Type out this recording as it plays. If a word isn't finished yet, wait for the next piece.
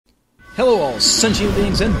Hello all sentient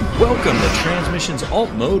beings and welcome to Transmissions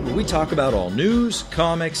Alt Mode, where we talk about all news,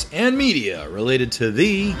 comics, and media related to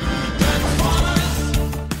the...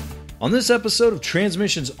 On this episode of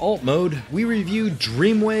Transmissions Alt Mode, we review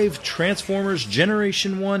Dreamwave Transformers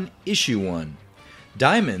Generation 1 Issue 1.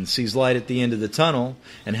 Diamond sees light at the end of the tunnel,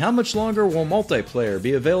 and how much longer will multiplayer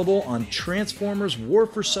be available on Transformers War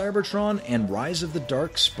for Cybertron and Rise of the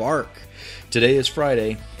Dark Spark? Today is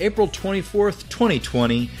Friday, April 24th,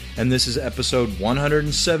 2020, and this is episode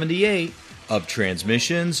 178 of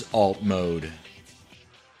Transmissions Alt Mode.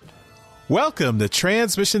 Welcome to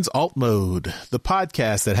Transmissions Alt Mode, the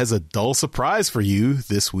podcast that has a dull surprise for you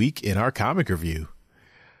this week in our comic review.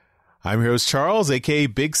 I'm your host Charles, aka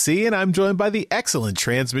Big C, and I'm joined by the excellent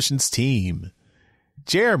Transmissions team.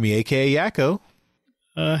 Jeremy, aka Yakko.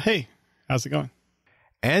 Hey, how's it going?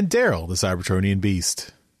 And Daryl, the Cybertronian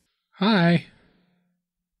Beast. Hi.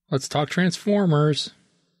 Let's talk Transformers.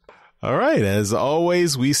 All right, as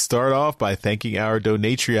always, we start off by thanking our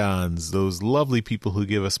Donatreons, those lovely people who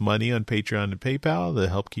give us money on Patreon and PayPal to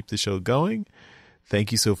help keep the show going.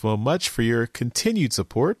 Thank you so much for your continued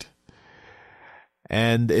support.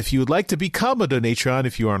 And if you would like to become a Donatreon,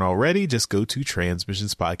 if you aren't already, just go to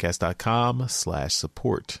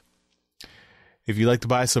transmissionspodcast.com/support. If you'd like to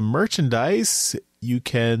buy some merchandise, you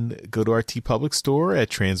can go to our TeePublic store at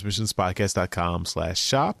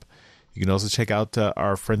transmissionspodcast.com/shop. You can also check out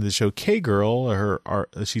our friend of the show, K-Girl.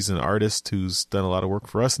 She's an artist who's done a lot of work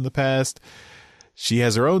for us in the past. She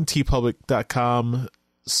has her own teepublic.com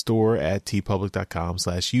store at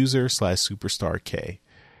teepublic.com/user/superstark.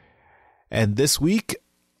 And this week,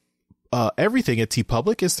 everything at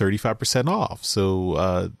TeePublic is 35% off.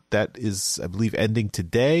 So that is, I believe, ending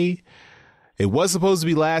today. It was supposed to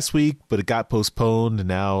be last week, but it got postponed, and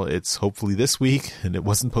now it's hopefully this week, and it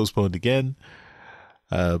wasn't postponed again.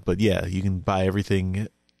 But yeah, you can buy everything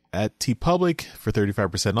at TeePublic for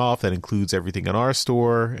 35% off. That includes everything on our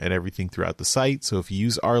store and everything throughout the site. So if you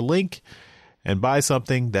use our link and buy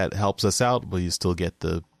something, that helps us out, but you still get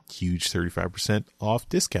the huge 35% off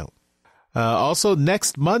discount. Also,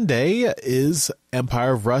 next Monday is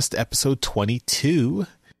Empire of Rust episode 22.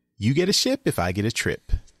 You get a ship if I get a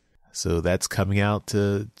trip. So that's coming out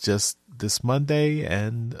just this Monday,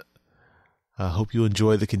 and I hope you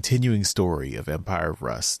enjoy the continuing story of Empire of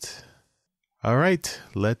Rust. All right,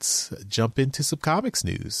 let's jump into some comics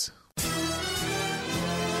news.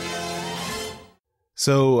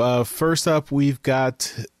 So first up, we've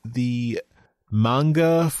got the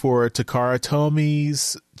manga for Takara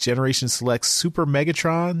Tomi's Generation Select Super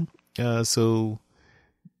Megatron. So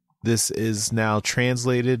this is now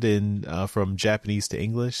translated in from Japanese to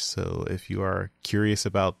English. So if you are curious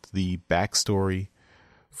about the backstory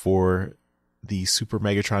for the Super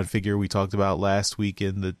Megatron figure we talked about last week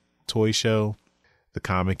in the toy show, the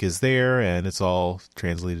comic is there and it's all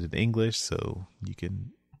translated in English, so you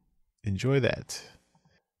can enjoy that.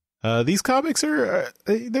 These comics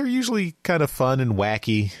they're usually kind of fun and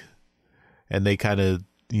wacky, and they kind of,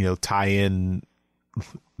 tie in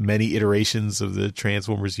many iterations of the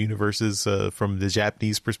Transformers universes from the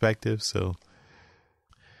Japanese perspective. So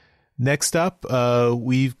next up,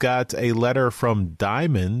 we've got a letter from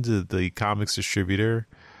Diamond, the comics distributor,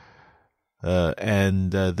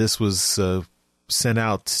 and this was sent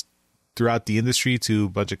out throughout the industry to a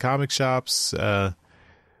bunch of comic shops,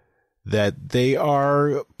 that they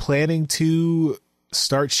are planning to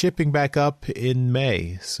start shipping back up in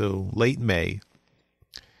May, so late May.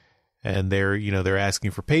 And they're asking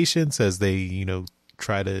for patience as they,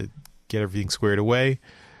 try to get everything squared away.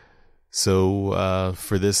 So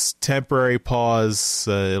for this temporary pause,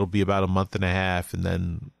 it'll be about a month and a half, and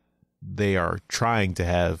then they are trying to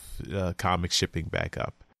have comic shipping back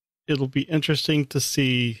up. It'll be interesting to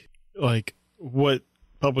see what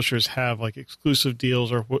publishers have exclusive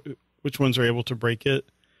deals, or which ones are able to break it.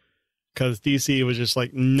 Because DC was just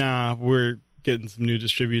nah, we're getting some new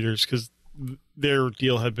distributors, because their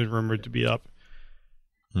deal had been rumored to be up.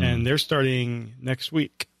 And they're starting next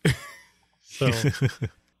week. So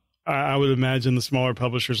I would imagine the smaller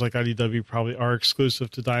publishers like IDW probably are exclusive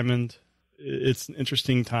to Diamond. It's an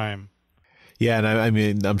interesting time. Yeah, and I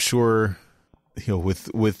mean, I'm sure, with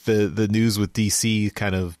the news with DC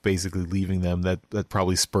kind of basically leaving them, that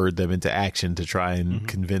probably spurred them into action to try and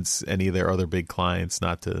convince any of their other big clients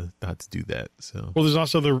not to do that. So, well, there's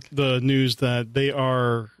also the news that they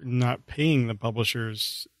are not paying the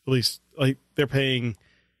publishers, at least they're paying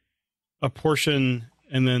a portion,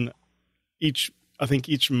 and then each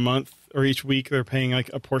month or each week they're paying a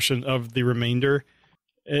portion of the remainder.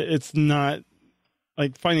 It's not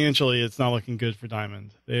financially, it's not looking good for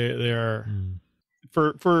Diamond. They are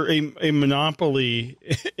for a monopoly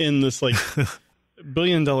in this like $1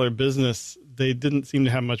 billion business, they didn't seem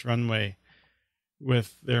to have much runway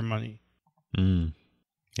with their money.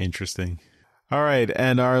 Interesting. All right,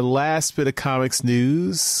 and our last bit of comics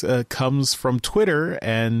news comes from Twitter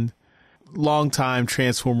and longtime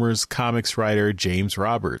Transformers comics writer James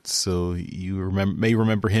Roberts. So you may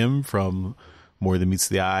remember him from More Than Meets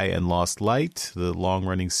the Eye and Lost Light, the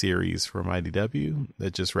long-running series from IDW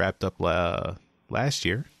that just wrapped up last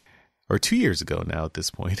year, or 2 years ago now at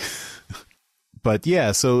this point. But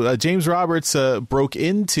yeah, so James Roberts broke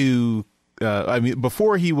into,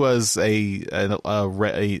 before he was an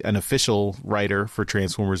official writer for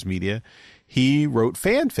Transformers Media, he wrote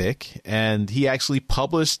fanfic, and he actually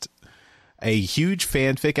published a huge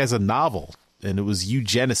fanfic as a novel, and it was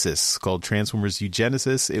Eugenesis, called Transformers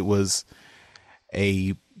Eugenesis. It was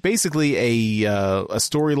basically a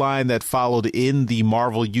storyline that followed in the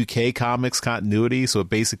Marvel UK comics continuity. So it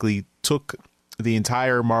basically took the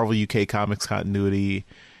entire Marvel UK comics continuity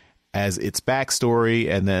as its backstory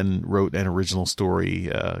and then wrote an original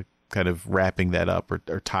story kind of wrapping that up or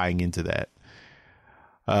tying into that.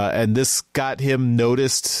 And this got him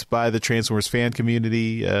noticed by the Transformers fan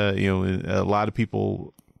community. A lot of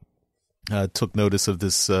people took notice of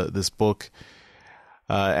this book.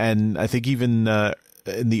 And I think even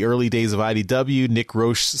in the early days of IDW, Nick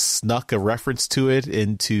Roche snuck a reference to it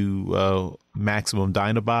into Maximum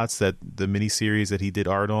Dinobots, that the miniseries that he did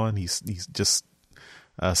art on. He's just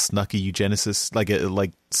snuck a Eugenesis,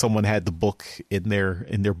 like someone had the book in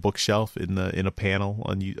their bookshelf in a panel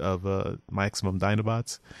of Maximum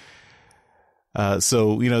Dinobots.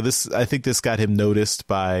 So I think this got him noticed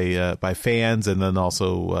by fans, and then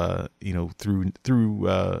also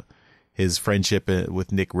through his friendship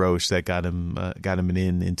with Nick Roche that got him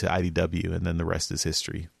into IDW, and then the rest is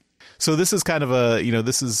history. So this is kind of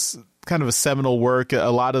a seminal work. A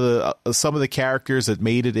lot of some of the characters that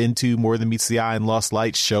made it into More Than Meets the Eye and Lost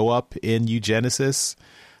Light show up in Eugenesis.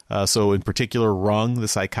 So in particular, Rung, the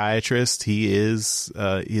psychiatrist, he is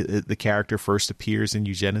the character first appears in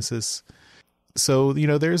Eugenesis. So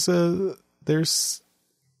there's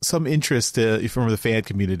some interest from the fan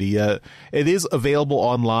community. It is available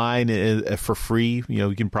online for free.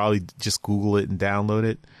 You can probably just Google it and download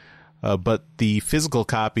it. But the physical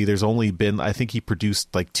copy, there's only been, I think he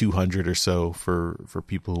produced like 200 or so for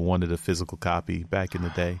people who wanted a physical copy back in the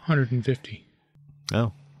day. 150.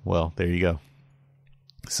 Oh, well, there you go.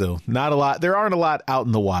 So not a lot. There aren't a lot out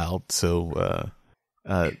in the wild. So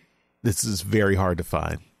this is very hard to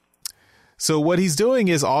find. So what he's doing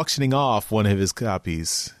is auctioning off one of his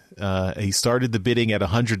copies. He started the bidding at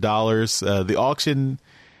 $100. The auction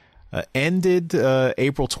ended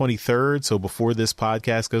April 23rd. So before this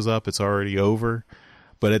podcast goes up, it's already over.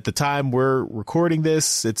 But at the time we're recording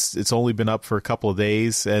this, it's only been up for a couple of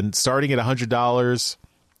days. And starting at $100,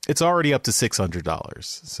 it's already up to $600.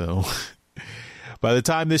 So by the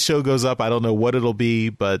time this show goes up, I don't know what it'll be,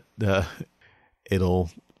 but it'll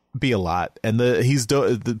be a lot. And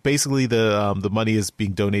basically the money is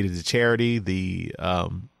being donated to charity, the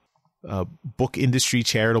Book Industry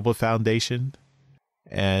Charitable Foundation,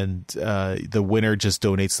 and the winner just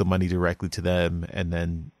donates the money directly to them, and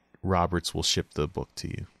then Roberts will ship the book to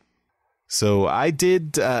you. So I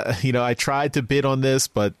did, I tried to bid on this,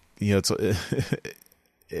 but things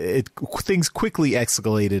quickly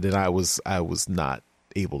escalated, and I was not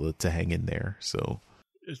able to hang in there. So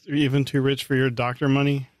is it even too rich for your doctor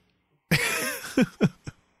money?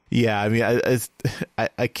 Yeah, I mean,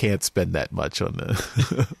 I can't spend that much on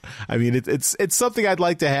the. I mean, it's something I'd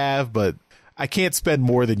like to have, but I can't spend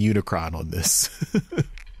more than Unicron on this.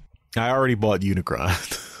 I already bought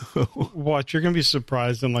Unicron. Watch, you're gonna be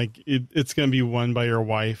surprised, and it's gonna be won by your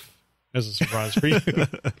wife as a surprise for you,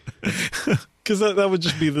 because that would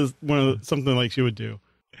just be something like she would do.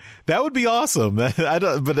 That would be awesome. I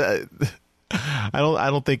don't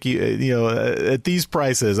think at these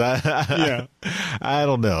prices. I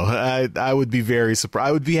don't know. I would be very surprised.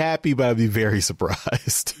 I would be happy, but I'd be very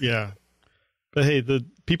surprised. Yeah, but hey, the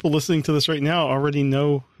people listening to this right now already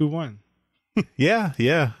know who won. Yeah.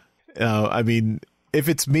 I mean, if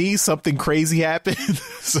it's me, something crazy happened.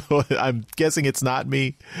 So I'm guessing it's not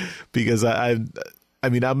me, because I'm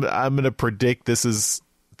going to predict this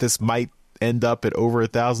might end up at over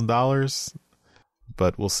 $1,000,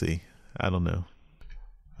 but we'll see. I don't know.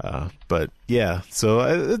 But yeah, so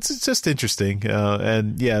it's just interesting.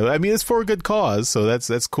 And yeah, I mean, it's for a good cause. So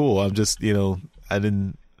that's cool. I'm just, I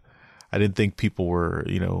didn't think people were,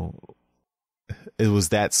 it was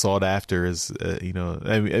that sought after as,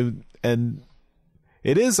 I mean, and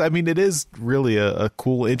it is, I mean, it is really a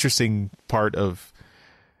cool, interesting part of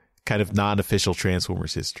kind of non-official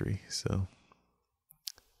Transformers history. So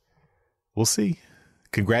we'll see.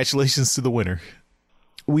 Congratulations to the winner.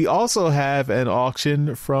 We also have an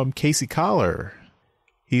auction from Casey Collar.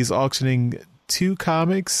 He's auctioning 2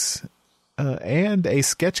 comics and a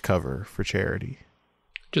sketch cover for charity.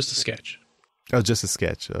 Just a sketch. Oh, just a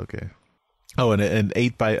sketch. Okay. Oh, and an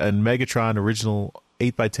Megatron original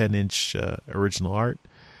 8x10 inch original art.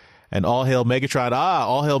 And All Hail Megatron.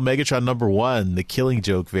 All Hail Megatron number 1, the Killing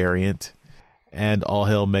Joke variant. And All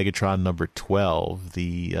Hail Megatron number 12,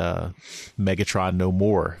 the Megatron No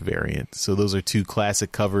More variant. So those are 2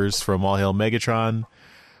 classic covers from All Hail Megatron.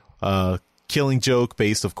 Killing Joke,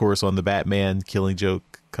 based, of course, on the Batman Killing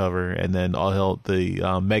Joke cover. And then All Hail, the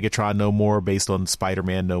Megatron No More, based on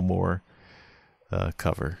Spider-Man No More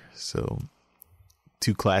cover. So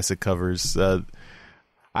 2 classic covers.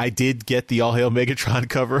 I did get the All Hail Megatron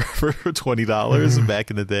cover for $20 back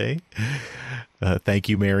in the day. Thank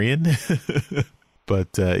you, Marion.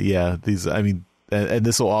 But yeah, these. I mean, and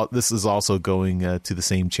this is also going to the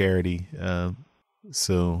same charity.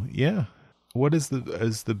 So yeah, what is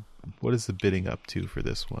the bidding up to for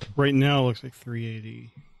this one? Right now, it looks like $380.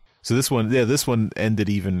 So this one ended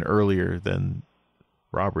even earlier than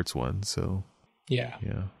Robert's one. So yeah,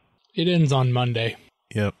 it ends on Monday.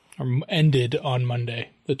 Yep, or ended on Monday,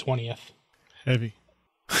 the 20th. Heavy.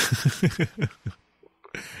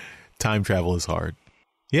 Time travel is hard.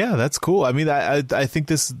 Yeah, that's cool. I mean, I think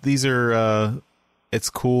these are it's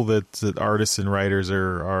cool that artists and writers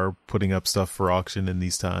are putting up stuff for auction in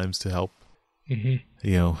these times to help.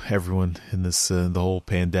 Mm-hmm. Everyone in this the whole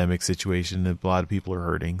pandemic situation. A lot of people are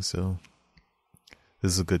hurting, so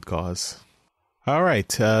this is a good cause. All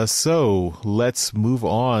right, so let's move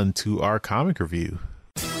on to our comic review.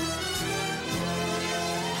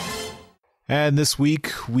 And this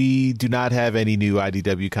week, we do not have any new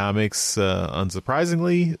IDW comics,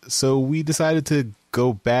 unsurprisingly, so we decided to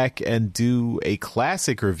go back and do a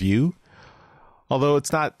classic review. Although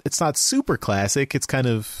it's not super classic, it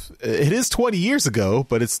is 20 years ago,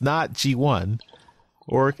 but it's not G1.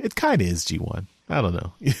 Or it kind of is G1. I don't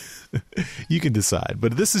know. You can decide.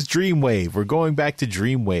 But this is Dreamwave. We're going back to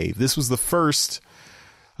Dreamwave. This was the first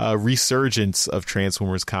resurgence of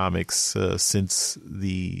Transformers comics since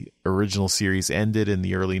the original series ended in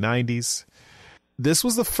the early 90s. This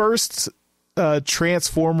was the first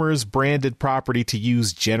Transformers branded property to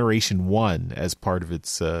use Generation 1 as part of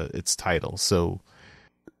its title. So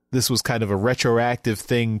this was kind of a retroactive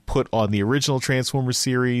thing put on the original Transformers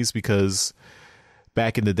series, because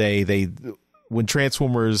back in the day, when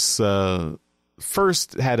Transformers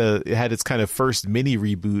first had its kind of first mini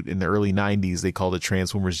reboot in the early 90s, they called it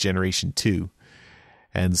Transformers Generation 2.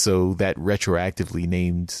 And so that retroactively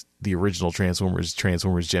named the original Transformers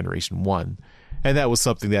Generation 1. And that was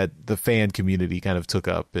something that the fan community kind of took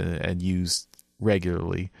up and used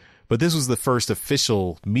regularly. But this was the first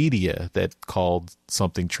official media that called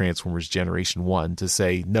something Transformers Generation 1 to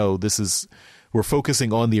say, no, we're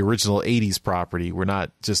focusing on the original 80s property. We're not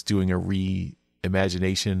just doing a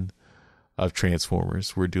reimagination of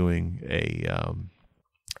Transformers. We're doing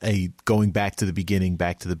a going back to the beginning,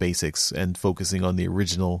 back to the basics, and focusing on the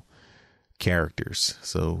original characters.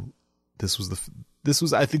 So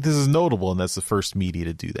I think this is notable, and that's the first media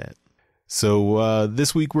to do that. So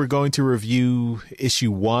this week we're going to review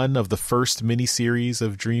issue 1 of the first miniseries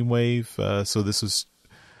of Dreamwave. So this was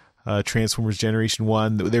Transformers Generation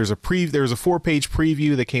 1. There was a 4-page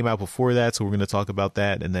preview that came out before that, so we're going to talk about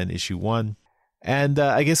that, and then issue 1. And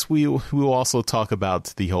I guess we will also talk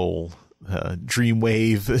about the whole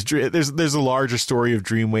Dreamwave. There's a larger story of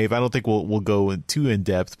Dreamwave. I don't think we'll go too in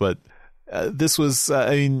depth, but this was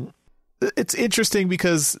it's interesting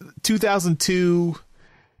because 2002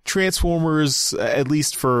 Transformers, at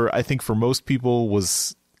least for most people,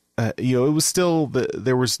 was it was still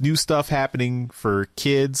there was new stuff happening for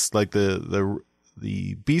kids, like the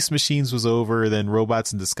Beast Machines was over, then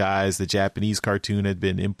Robots in Disguise, the Japanese cartoon, had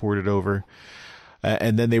been imported over.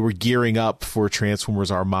 And then they were gearing up for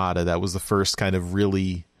Transformers Armada. That was the first kind of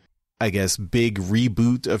really, I guess, big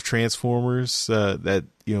reboot of Transformers that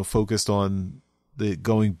focused on the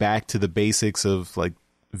going back to the basics of like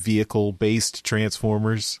vehicle-based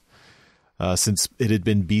Transformers, since it had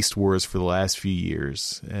been Beast Wars for the last few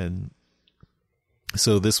years. And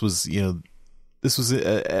so this was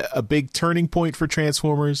a big turning point for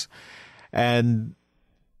Transformers, and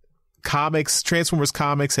Transformers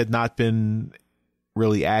comics had not been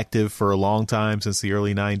really active for a long time, since the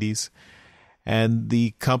early 90s. And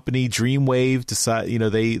the company Dreamwave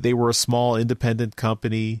decided, they were a small independent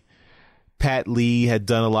company, Pat Lee had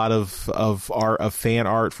done a lot of fan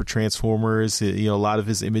art for Transformers. A lot of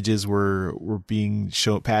his images were being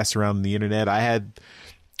passed around the internet. I had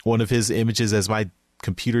one of his images as my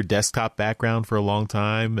computer desktop background for a long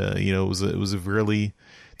time. It was a really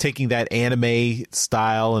taking that anime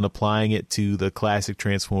style and applying it to the classic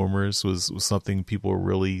Transformers was something people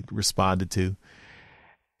really responded to.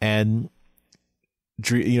 And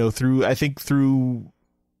through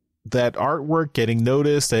that artwork getting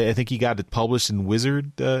noticed, I think he got it published in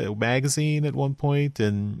Wizard magazine at one point,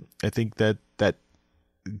 and I think that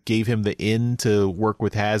gave him the in to work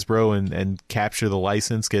with Hasbro and capture the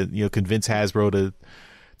license, convince Hasbro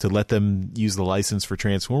to let them use the license for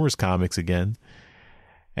Transformers comics again.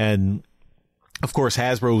 And of course,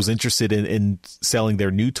 Hasbro was interested in selling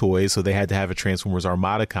their new toys, so they had to have a Transformers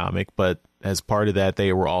Armada comic. But as part of that,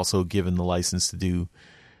 they were also given the license to do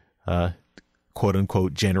quote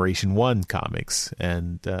unquote Generation 1 comics.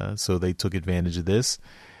 And so they took advantage of this.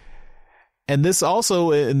 And this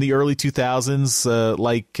also in the early 2000s,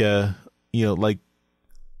 like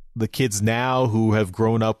the kids now who have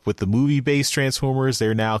grown up with the movie-based Transformers,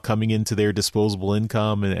 they're now coming into their disposable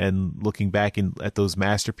income and looking back at those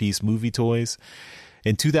masterpiece movie toys.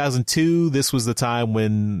 In 2002, this was the time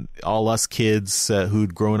when all us kids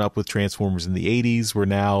who'd grown up with Transformers in the 80s were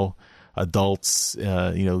now adults,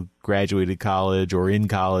 graduated college or in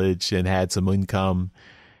college and had some income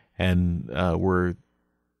and were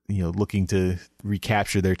looking to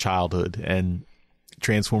recapture their childhood. And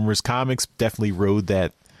Transformers comics definitely rode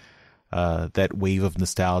that wave of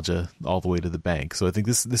nostalgia all the way to the bank. So I think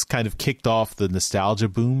this kind of kicked off the nostalgia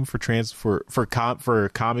boom for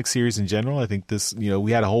comic series in general. I think this,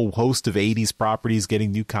 we had a whole host of 80s properties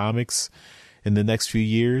getting new comics in the next few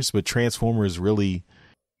years, but Transformers really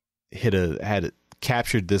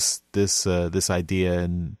captured this idea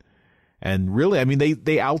and really, I mean, they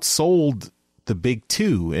outsold the big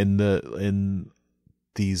two in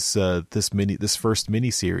this first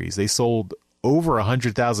miniseries. They sold over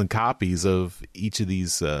 100,000 copies of each of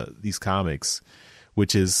these comics,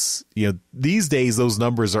 which is, these days those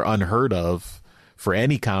numbers are unheard of for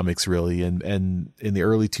any comics really. And in the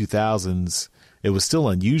early 2000s, it was still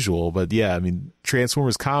unusual, but yeah, I mean,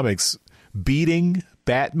 Transformers comics beating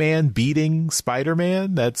Batman, beating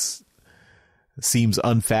Spider-Man, seems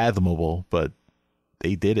unfathomable, but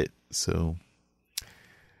they did it. So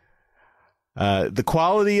the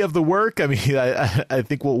quality of the work, I mean, I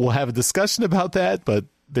think we'll have a discussion about that, but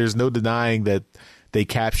there's no denying that they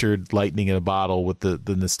captured lightning in a bottle with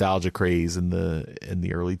the nostalgia craze in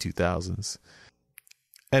the early 2000s.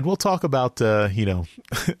 And we'll talk about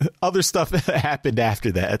other stuff that happened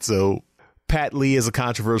after that. So Pat Lee is a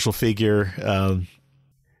controversial figure.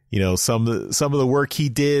 Some of the work he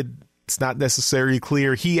did, it's not necessarily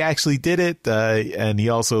clear he actually did it, and he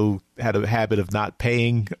also had a habit of not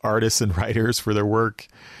paying artists and writers for their work,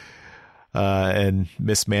 and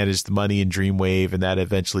mismanaged the money in Dreamwave, and that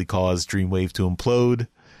eventually caused Dreamwave to implode.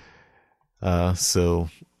 So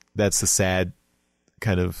that's the sad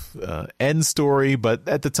kind of end story. But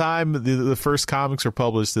at the time the first comics were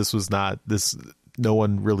published, no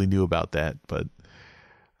one really knew about that. But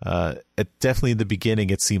definitely in the beginning,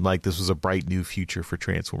 it seemed like this was a bright new future for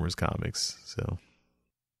Transformers comics. So,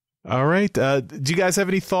 all right. Do you guys have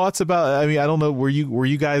any thoughts about? I mean, I don't know. Were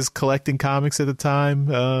you guys collecting comics at the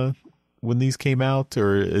time when these came out,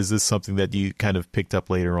 or is this something that you kind of picked up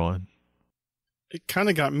later on? It kind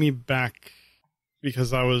of got me back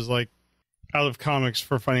because I was like out of comics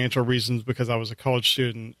for financial reasons because I was a college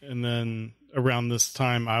student, and then around this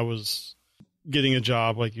time I was getting a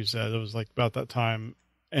job, like you said. It was like about that time.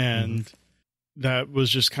 And that was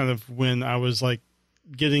just kind of when I was like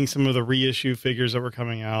getting some of the reissue figures that were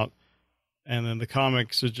coming out. And then the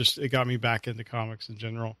comics, it got me back into comics in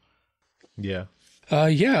general. Yeah.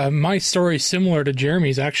 Yeah, my story is similar to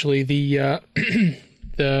Jeremy's. Actually, the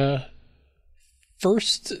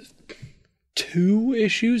first 2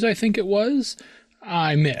 issues, I think it was,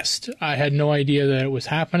 I missed. I had no idea that it was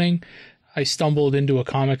happening. I stumbled into a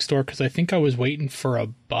comic store because I think I was waiting for a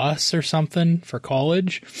bus or something for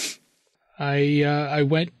college. I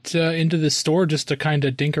went into the store just to kind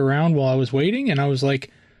of dink around while I was waiting, and I was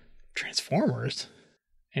like, Transformers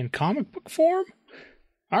in comic book form?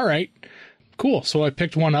 All right, cool. So I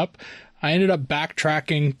picked one up. I ended up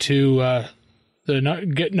backtracking to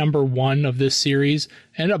get number 1 of this series.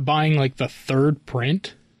 Ended up buying like the 3rd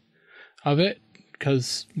print of it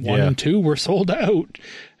because 1 and 2 were sold out.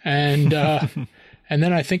 And and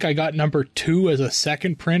then I think I got number 2 as a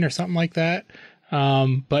second print or something like that.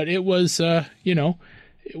 But it was it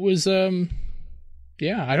was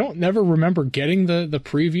Yeah, I don't never remember getting the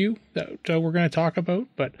preview that we're going to talk about,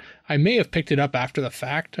 but I may have picked it up after the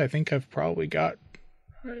fact. I think I've probably got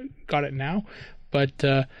it now, but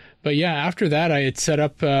yeah, after that I had set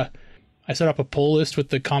up a pull list with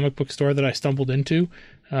the comic book store that I stumbled into.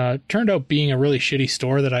 Turned out being a really shitty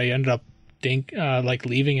store that I ended up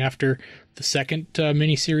leaving after the second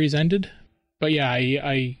miniseries ended. But yeah,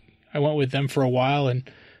 I went with them for a while, and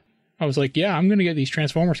I was like, yeah, I'm going to get these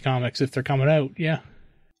Transformers comics if they're coming out. Yeah.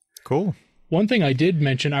 Cool. One thing I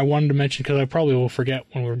wanted to mention, because I probably will forget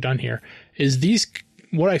when we're done here, is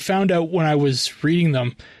what I found out when I was reading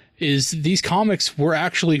them is these comics were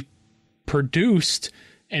actually produced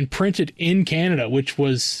and printed in Canada, which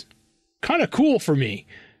was kind of cool for me.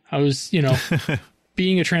 I was,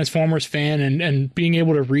 being a Transformers fan and being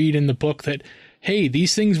able to read in the book that, hey,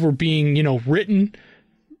 these things were being, written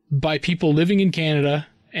by people living in Canada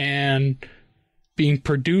and being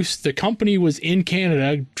produced. The company was in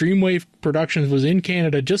Canada. Dreamwave Productions was in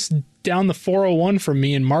Canada, just down the 401 from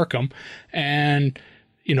me in Markham. And,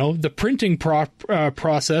 the printing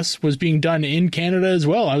process was being done in Canada as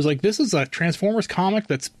well. I was like, this is a Transformers comic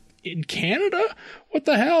that's in Canada? What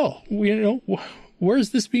the hell?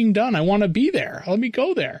 Where's this being done? I want to be there. Let me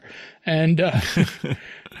go there. And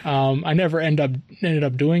I never ended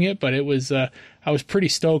up doing it, but it was I was pretty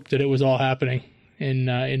stoked that it was all happening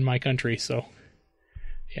in my country. So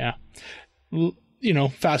yeah,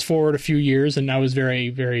 fast forward a few years, and I was very,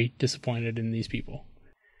 very disappointed in these people.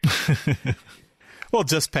 Well,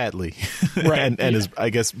 just Pat Lee, right? and his,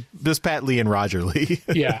 I guess, just Pat Lee and Roger Lee.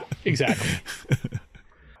 Yeah, exactly.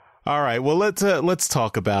 All right. Well, let's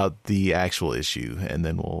talk about the actual issue, and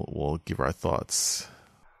then we'll give our thoughts.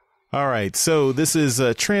 All right. So this is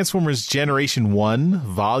Transformers Generation 1,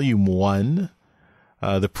 Volume 1,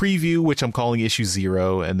 the preview, which I'm calling Issue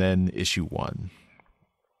 0, and then Issue 1.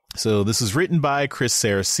 So this is written by Chris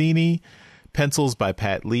Saraceni, pencils by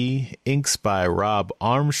Pat Lee, inks by Rob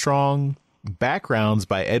Armstrong, backgrounds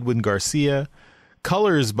by Edwin Garcia,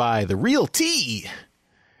 colors by The Real T,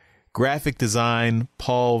 graphic design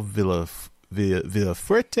Paul Villafuerte,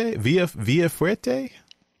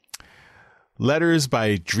 letters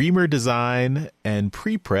by Dreamer Design, and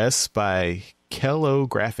pre-press by Kello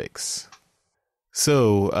Graphics.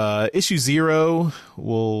 So issue 0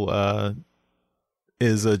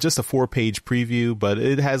 is just a 4-page preview, but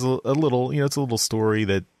it has a little, it's a little story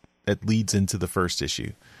that leads into the first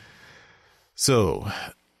issue. So,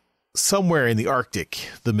 somewhere in the Arctic,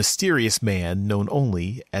 the mysterious man known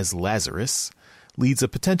only as Lazarus leads a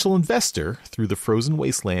potential investor through the frozen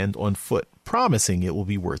wasteland on foot, promising it will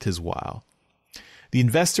be worth his while. The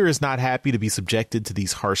investor is not happy to be subjected to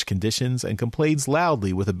these harsh conditions and complains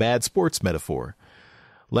loudly with a bad sports metaphor.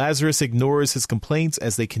 Lazarus ignores his complaints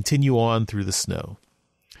as they continue on through the snow.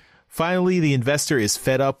 Finally, the investor is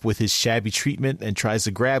fed up with his shabby treatment and tries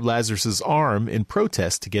to grab Lazarus's arm in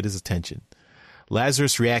protest to get his attention.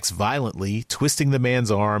 Lazarus reacts violently, twisting the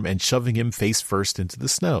man's arm and shoving him face first into the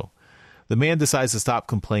snow. The man decides to stop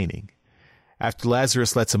complaining. After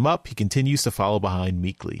Lazarus lets him up, he continues to follow behind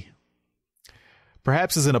meekly.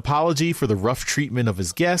 Perhaps as an apology for the rough treatment of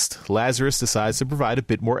his guest, Lazarus decides to provide a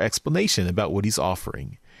bit more explanation about what he's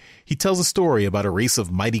offering. He tells a story about a race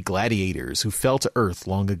of mighty gladiators who fell to earth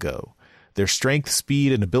long ago. Their strength,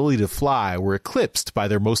 speed, and ability to fly were eclipsed by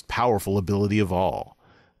their most powerful ability of all.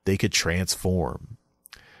 They could transform.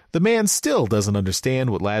 The man still doesn't understand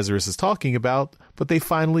what Lazarus is talking about, but they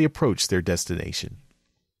finally approach their destination.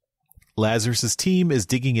 Lazarus's team is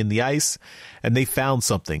digging in the ice, and they found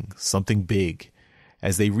something big.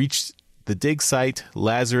 As they reach the dig site,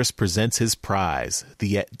 Lazarus presents his prize,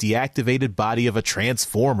 the deactivated body of a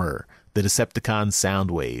transformer, the Decepticon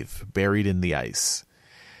Soundwave, buried in the ice.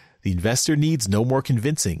 The investor needs no more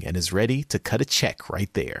convincing and is ready to cut a check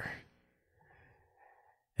right there.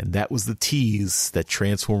 And that was the tease that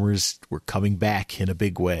Transformers were coming back in a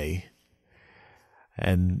big way.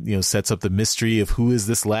 And, sets up the mystery of who is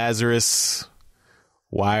this Lazarus?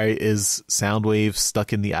 Why is Soundwave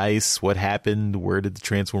stuck in the ice? What happened? Where did the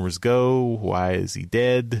Transformers go? Why is he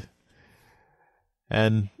dead?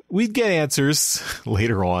 And we'd get answers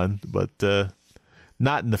later on, but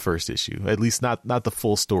not in the first issue. At least not the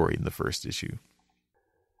full story in the first issue.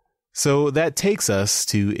 So that takes us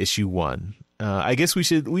to issue 1. I guess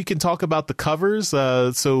we can talk about the covers.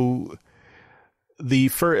 So the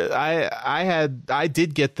first, I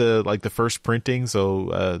did get the first printing.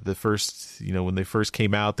 So the first, when they first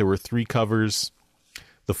came out, there were 3 covers: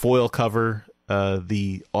 the foil cover,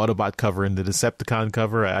 the Autobot cover, and the Decepticon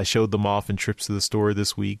cover. I showed them off in Trips to the Store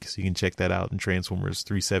this week, so you can check that out in Transformers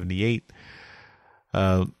 378.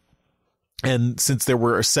 And since there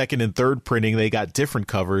were a second and third printing, they got different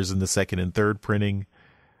covers in the second and third printing.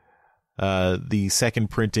 The second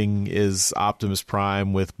printing is Optimus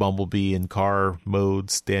Prime with Bumblebee in car mode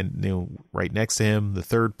standing right next to him. The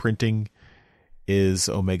third printing is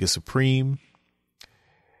Omega Supreme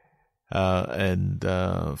and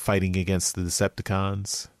fighting against the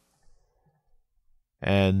Decepticons.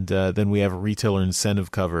 And then we have a retailer incentive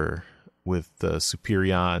cover with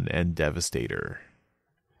Superion and Devastator.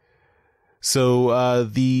 So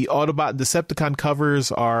the Autobot and Decepticon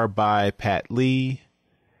covers are by Pat Lee.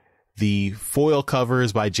 The foil cover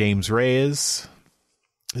is by James Reyes.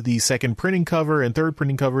 The second printing cover and third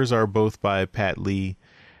printing covers are both by Pat Lee.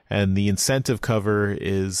 And the incentive cover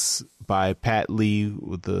is by Pat Lee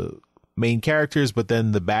with the main characters, but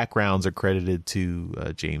then the backgrounds are credited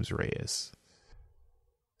to James Reyes.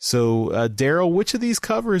 So, Daryl, which of these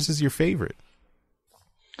covers is your favorite?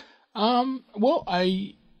 Well,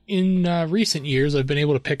 in recent years, I've been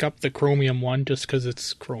able to pick up the Chromium one just because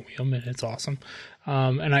it's Chromium and it's awesome.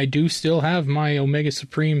 And I do still have my Omega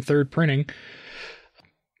Supreme third printing.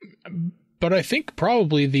 But I think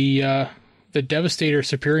probably the Devastator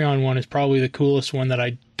Superion one is probably the coolest one that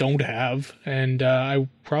I don't have. And I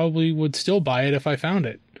probably would still buy it if I found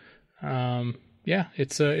it. Yeah,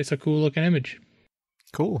 it's a cool looking image.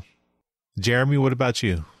 Cool. Jeremy, what about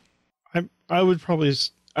you? I would probably...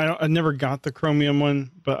 I never got the Chromium one,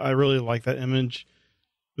 but I really like that image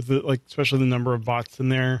with especially the number of bots in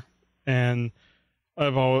there. And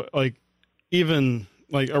I've always even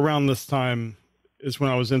around this time is when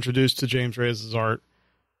I was introduced to James Reyes' art,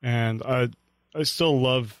 and I still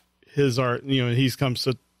love his art. He's come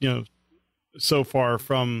so far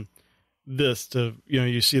from this to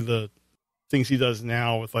you see the things he does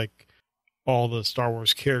now with all the Star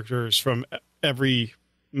Wars characters from every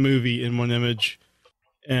movie in one image.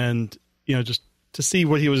 And, just to see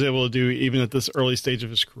what he was able to do even at this early stage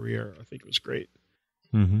of his career, I think it was great.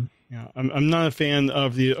 Mm-hmm. Yeah, I'm not a fan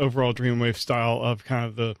of the overall Dreamwave style of kind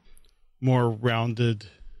of the more rounded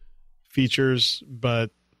features,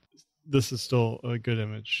 but this is still a good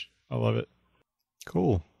image. I love it.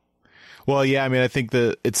 Cool. Well, yeah, I mean, I think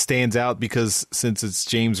that it stands out because since it's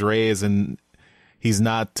James Reyes and he's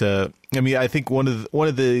not, I think one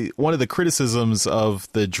of the criticisms of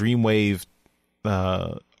the Dreamwave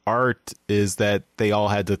art is that they all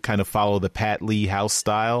had to kind of follow the Pat Lee house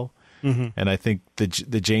style. Mm-hmm. And I think the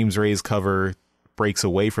James Reyes cover breaks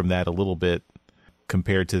away from that a little bit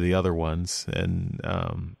compared to the other ones. And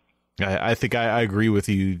I think I agree with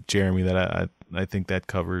you, Jeremy, that I think that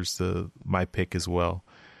covers my pick as well.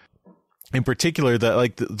 In particular,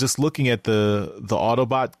 just looking at the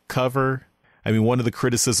Autobot cover, I mean, one of the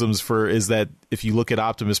criticisms is that if you look at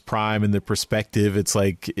Optimus Prime in the perspective, it's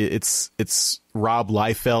it's Rob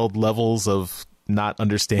Liefeld levels of not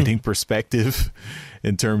understanding perspective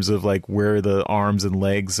in terms of where the arms and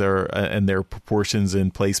legs are and their proportions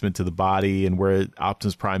and placement to the body and where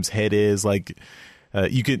Optimus Prime's head is.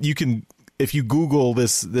 You can if you Google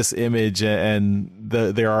this image and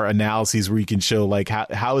there are analyses where you can show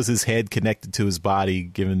how is his head connected to his body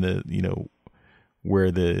given the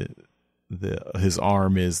where his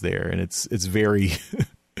arm is there, and it's very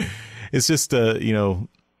it's just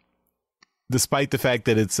despite the fact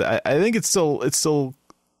that I think it's still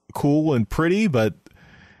cool and pretty, but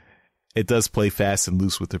it does play fast and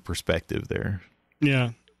loose with the perspective there.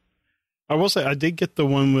 Yeah, I will say I did get the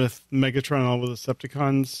one with Megatron and all the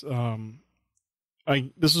Decepticons.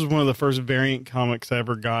 This was one of the first variant comics I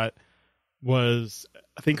ever got. I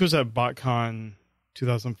think it was at BotCon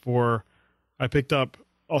 2004. I picked up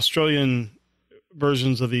Australian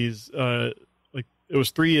versions of these. It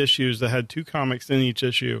was 3 issues that had 2 comics in each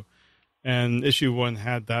issue, and issue 1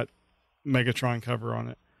 had that Megatron cover on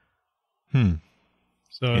it.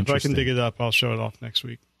 So if I can dig it up, I'll show it off next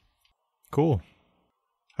week. Cool.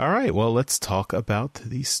 All right, well, let's talk about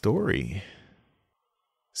the story.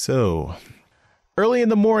 So, early in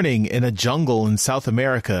the morning in a jungle in South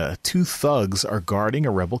America, 2 thugs are guarding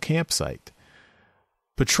a rebel campsite.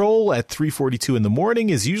 Patrol at 3:42 in the morning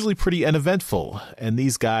is usually pretty uneventful, and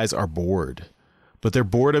these guys are bored. But their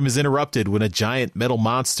boredom is interrupted when a giant metal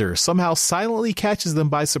monster somehow silently catches them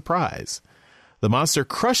by surprise. The monster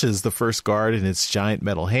crushes the first guard in its giant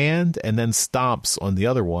metal hand and then stomps on the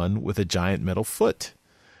other one with a giant metal foot.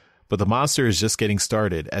 But the monster is just getting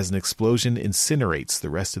started as an explosion incinerates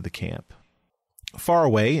the rest of the camp. Far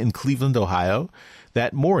away in Cleveland, Ohio,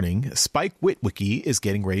 that morning, Spike Witwicky is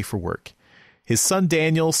getting ready for work. His son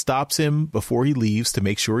Daniel stops him before he leaves to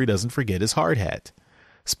make sure he doesn't forget his hard hat.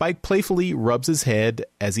 Spike playfully rubs his head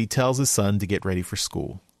as he tells his son to get ready for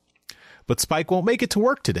school. But Spike won't make it to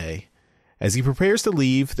work today, As he prepares to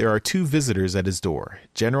leave, there are two visitors at his door.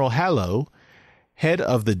 General Hallow, head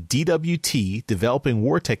of the DWT, Developing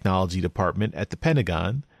War Technology Department at the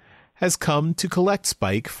Pentagon, has come to collect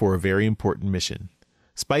Spike for a very important mission.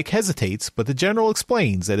 Spike hesitates, but the general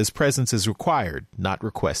explains that his presence is required, not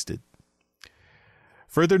requested.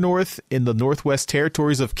 Further north, in the Northwest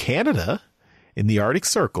Territories of Canada, in the Arctic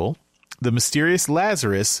Circle, the mysterious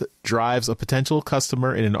Lazarus drives a potential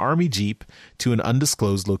customer in an army jeep to an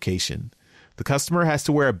undisclosed location. The customer has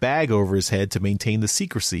to wear a bag over his head to maintain the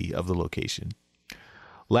secrecy of the location.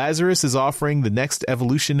 Lazarus is offering the next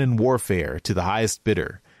evolution in warfare to the highest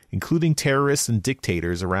bidder, including terrorists and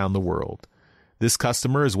dictators around the world. This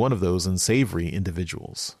customer is one of those unsavory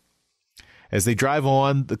individuals. As they drive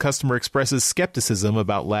on, the customer expresses skepticism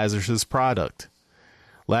about Lazarus's product.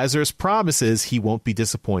 Lazarus promises he won't be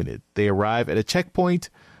disappointed. They arrive at a checkpoint,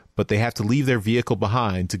 but they have to leave their vehicle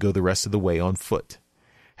behind to go the rest of the way on foot.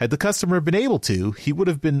 Had the customer been able to, he would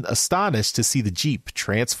have been astonished to see the Jeep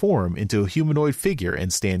transform into a humanoid figure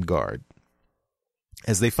and stand guard.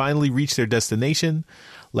 As they finally reach their destination,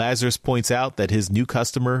 Lazarus points out that his new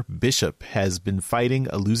customer, Bishop, has been fighting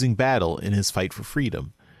a losing battle in his fight for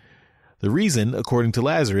freedom. The reason, according to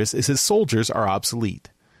Lazarus, is his soldiers are obsolete.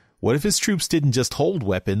 What if his troops didn't just hold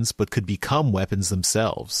weapons, but could become weapons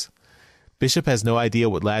themselves? Bishop has no idea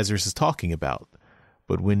what Lazarus is talking about,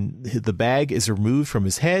 but when the bag is removed from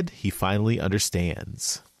his head, he finally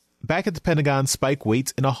understands. Back at the Pentagon, Spike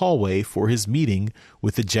waits in a hallway for his meeting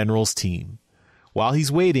with the general's team. While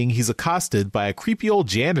he's waiting, he's accosted by a creepy old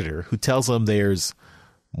janitor who tells him there's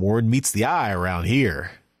more than meets the eye around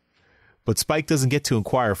here. But Spike doesn't get to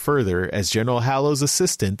inquire further as General Hallow's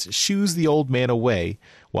assistant shoos the old man away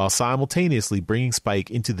while simultaneously bringing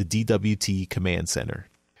Spike into the DWT command center.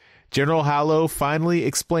 General Hallow finally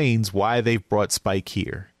explains why they've brought Spike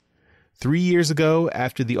here. 3 years ago,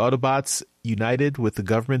 after the Autobots united with the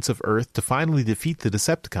governments of Earth to finally defeat the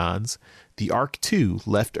Decepticons, the ARC-2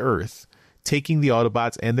 left Earth, taking the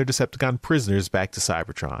Autobots and their Decepticon prisoners back to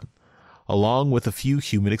Cybertron, along with a few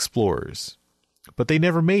human explorers. But they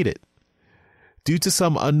never made it. Due to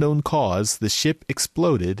some unknown cause, the ship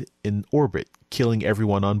exploded in orbit, killing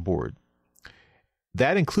everyone on board.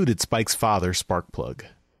 That included Spike's father, Sparkplug.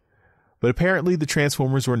 But apparently the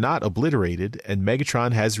Transformers were not obliterated, and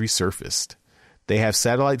Megatron has resurfaced. They have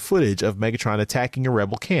satellite footage of Megatron attacking a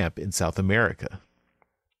rebel camp in South America.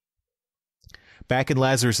 Back in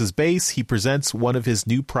Lazarus's base, he presents one of his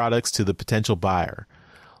new products to the potential buyer.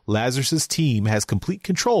 Lazarus's team has complete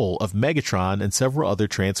control of Megatron and several other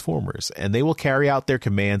Transformers, and they will carry out their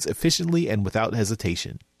commands efficiently and without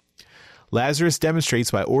hesitation. Lazarus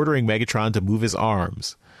demonstrates by ordering Megatron to move his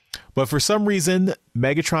arms. But for some reason,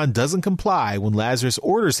 Megatron doesn't comply when Lazarus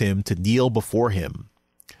orders him to kneel before him.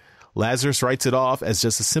 Lazarus writes it off as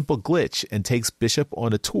just a simple glitch and takes Bishop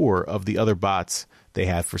on a tour of the other bots they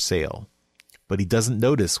have for sale. But he doesn't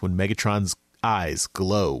notice when Megatron's eyes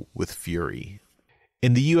glow with fury.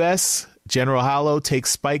 In the U.S., General Hallow takes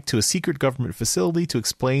Spike to a secret government facility to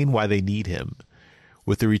explain why they need him.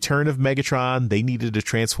 With the return of Megatron, they needed a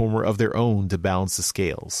Transformer of their own to balance the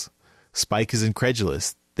scales. Spike is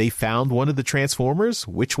incredulous. They found one of the Transformers?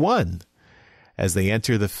 Which one? As they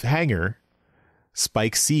enter the hangar,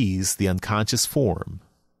 Spike sees the unconscious form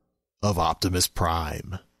of Optimus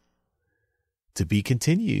Prime. To be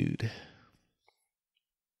continued.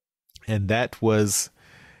 And that was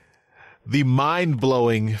the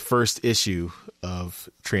mind-blowing first issue of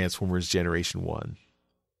Transformers Generation 1.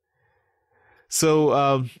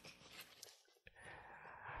 So,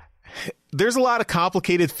 there's a lot of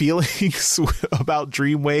complicated feelings about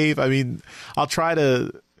Dreamwave. I mean, I'll try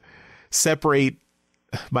to separate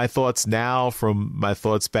my thoughts now from my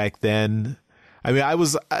thoughts back then. I mean, I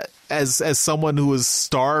was, as someone who was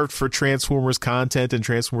starved for Transformers content and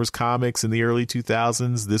Transformers comics in the early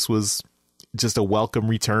 2000s, this was just a welcome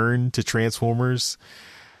return to Transformers.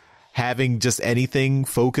 Having just anything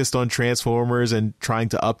focused on Transformers and trying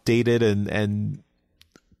to update it and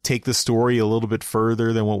take the story a little bit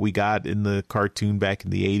further than what we got in the cartoon back in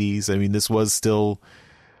the 80s. I mean, this was still,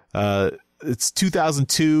 it's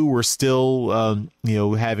 2002. We're still,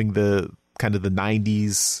 having the kind of the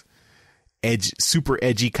 90s super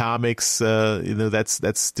edgy comics.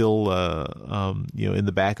 That's still, in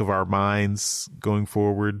the back of our minds going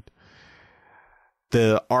forward.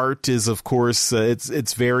 The art is, of course,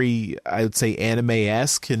 it's very, I would say,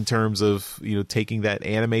 anime-esque in terms of, taking that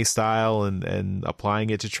anime style and applying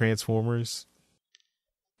it to Transformers.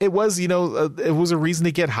 It was, it was a reason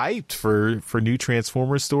to get hyped for new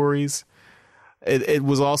Transformers stories. it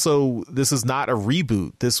was also, this is not a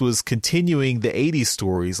reboot. This was continuing the 80s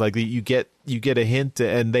stories. Like you get a hint,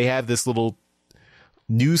 and they have this little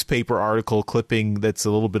newspaper article clipping that's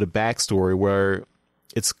a little bit of backstory where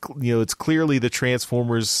it's clearly the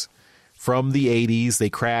Transformers from the 80s. They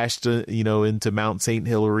crashed, into Mount St.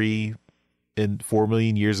 Hilary 4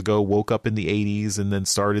 million years ago, woke up in the 80s, and then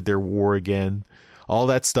started their war again. All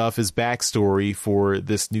that stuff is backstory for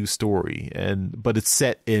this new story, but it's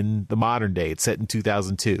set in the modern day. It's set in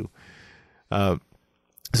 2002. So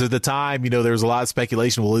at the time, there was a lot of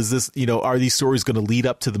speculation. Well, is this, are these stories going to lead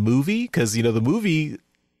up to the movie? Because, the movie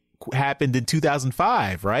happened in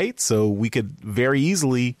 2005, right? So we could very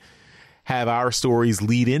easily have our stories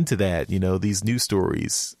lead into that, these new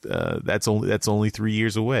stories. That's only 3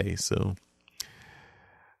 years away. So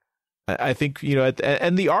I think,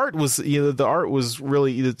 and the art was,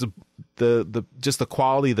 really the just the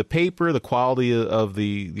quality of the paper, the quality of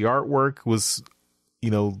the artwork was,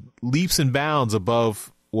 leaps and bounds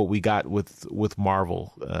above what we got with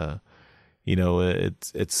Marvel.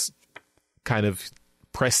 It's kind of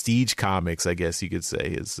prestige comics, I guess you could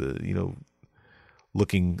say, is,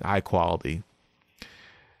 looking high quality.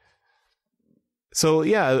 So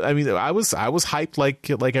yeah, I mean, I was hyped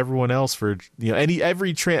like everyone else for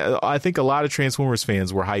I think a lot of Transformers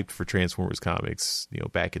fans were hyped for Transformers comics,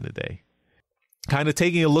 back in the day. Kind of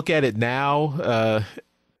taking a look at it now,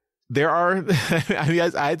 there are, I mean,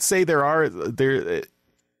 I'd say there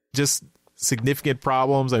just significant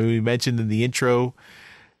problems. I mean, we mentioned in the intro,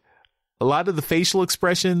 a lot of the facial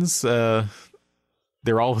expressions, they're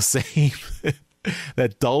all the same.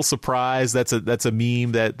 That dull surprise, that's a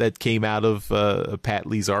meme that came out of Pat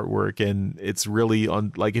Lee's artwork, and it's really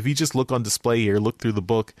on, like, if you just look on display here, look through the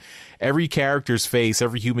book, every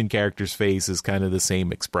human character's face is kind of the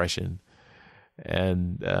same expression,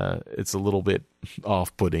 and it's a little bit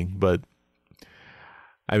off-putting. But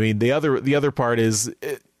I mean, the other part is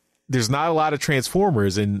there's not a lot of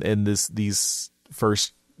Transformers in this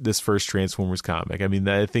first Transformers comic. I mean,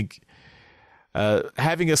 I think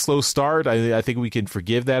having a slow start, I think we can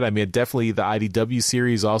forgive that. I mean, definitely the IDW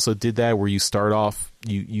series also did that, where you start off,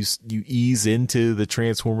 you ease into the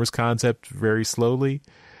Transformers concept very slowly.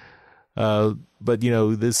 But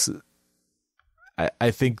this,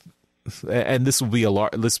 I think, and this will be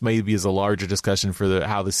this maybe is a larger discussion for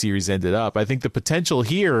how the series ended up. I think the potential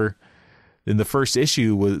here in the first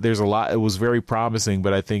issue it was very promising,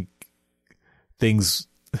 but I think things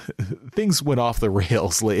went off the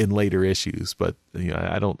rails in later issues, but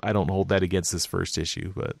I don't hold that against this first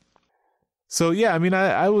issue. But so yeah, I mean,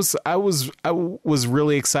 I was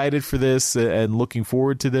really excited for this and looking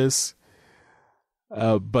forward to this.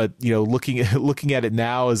 But looking at it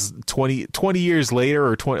now as 20 years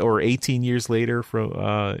later, or 18 years later from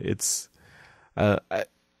it's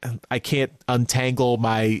I can't untangle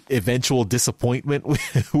my eventual disappointment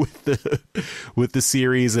with the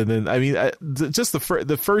series. And then, I mean, just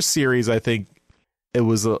the first series, I think it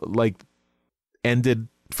was didn't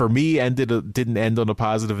end on a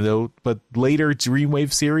positive note, but later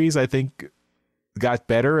Dreamwave series, I think, got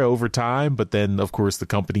better over time. But then, of course, the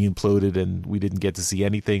company imploded and we didn't get to see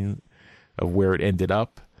anything of where it ended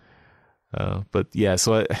up. But yeah,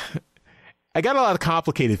 so I got a lot of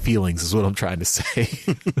complicated feelings is what I'm trying to say.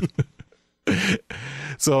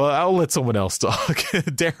 So I'll let someone else talk.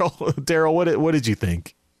 Daryl, what did you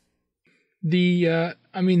think? The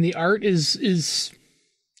art is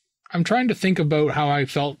I'm trying to think about how I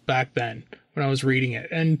felt back then when I was reading it,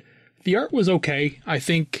 and the art was okay. I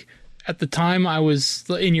think at the time I was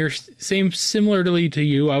similarly to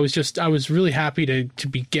you. I was really happy to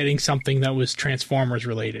be getting something that was Transformers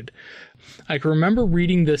related. I can remember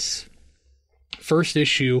reading this first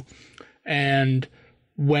issue, and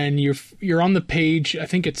when you're on the page, I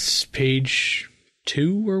think it's page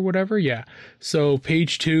 2 or whatever, yeah, so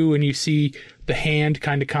page 2, and you see the hand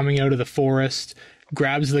kind of coming out of the forest,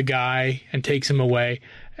 grabs the guy and takes him away,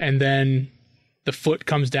 and then the foot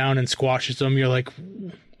comes down and squashes him. You're like,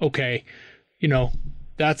 okay,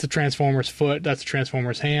 that's a Transformer's foot, that's a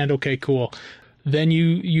Transformer's hand, okay, cool. Then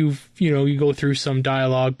you go through some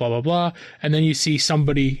dialogue, blah blah blah, and then you see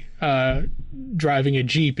somebody driving a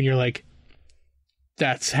Jeep, and you're like,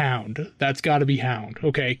 that's Hound. That's got to be Hound.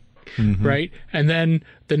 Okay, right? And then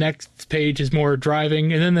the next page is more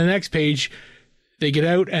driving, and then the next page they get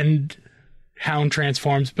out and Hound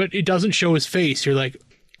transforms, but it doesn't show his face. You're like,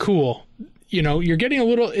 cool. You're getting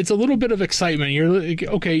it's a little bit of excitement. You're like,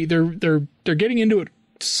 okay, they're getting into it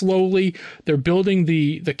slowly. They're building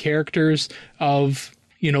the characters of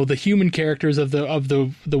the human characters of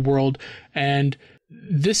the world, and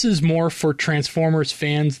this is more for Transformers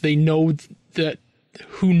fans. They know that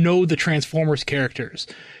who know the Transformers characters.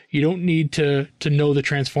 You don't need to know the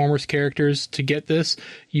Transformers characters to get this.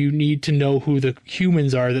 You need to know who the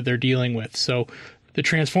humans are that they're dealing with. So the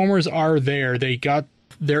Transformers are there.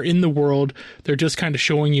 They're in the world. They're just kind of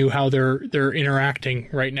showing you how they're interacting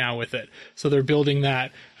right now with it. So they're building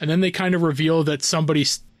that. And then they kind of reveal that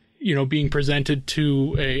somebody's, being presented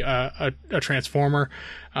to a Transformer.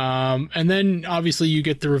 And then obviously you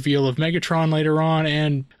get the reveal of Megatron later on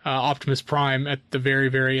and Optimus Prime at the very,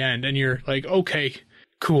 very end. And you're like, okay,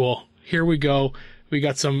 cool. Here we go. We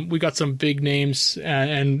got some big names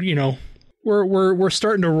and we're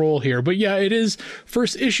starting to roll here. But yeah, it is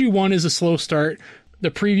first issue 1 is a slow start.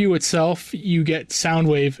 The preview itself, you get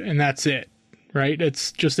Soundwave and that's it, right?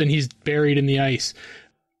 It's just, and he's buried in the ice.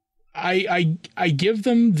 I give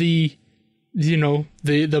them the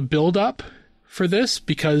build up for this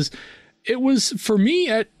because it was, for me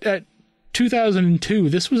at 2002,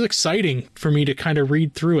 this was exciting for me to kind of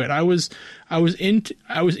read through it. I was into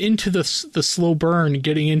the slow burn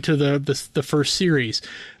getting into the first series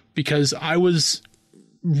because I was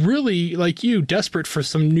really, like you, desperate for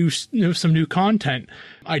some new content.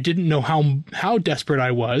 I didn't know how desperate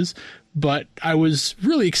I was, but I was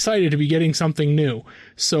really excited to be getting something new.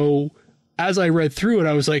 So as I read through it,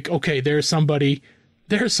 I was like, okay, there's somebody.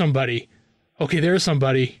 Okay, there's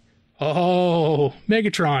somebody. Oh,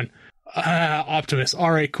 Megatron. Optimus.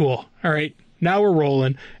 All right, cool. All right, now we're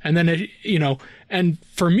rolling. And then, and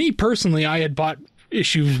for me personally, I had bought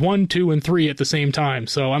issues 1, 2, and 3 at the same time.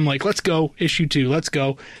 So I'm like, let's go, issue 2, let's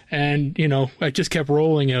go. And, I just kept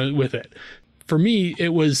rolling with it. For me, it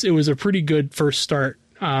was a pretty good first start.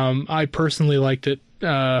 I personally liked it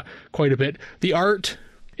quite a bit. The art,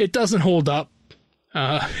 it doesn't hold up.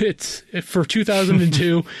 It's for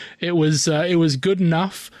 2002. It was good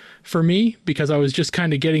enough for me because I was just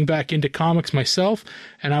kind of getting back into comics myself,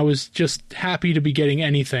 and I was just happy to be getting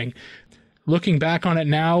anything. Looking back on it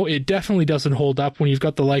now, it definitely doesn't hold up when you've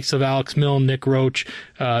got the likes of Alex Milne, Nick Roche,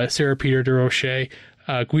 Sarah Peter DeRoche,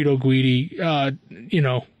 Guido Guidi,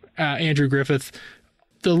 Andrew Griffith.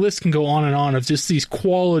 The list can go on and on of just these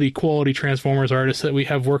quality Transformers artists that we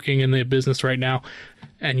have working in the business right now.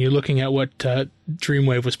 And you're looking at what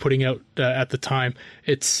Dreamwave was putting out at the time.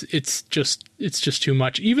 It's just too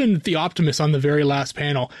much. Even the Optimus on the very last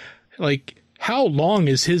panel, like, how long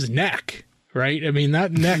is his neck? Right? I mean,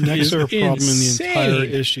 that neck is a problem insane, in the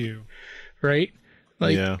entire issue. Right?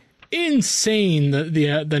 Like, insane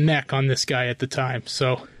the neck on this guy at the time.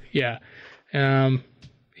 So yeah,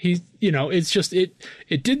 he, it's just it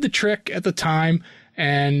did the trick at the time,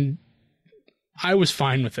 and I was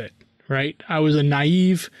fine with it. Right? I was a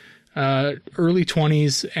naive early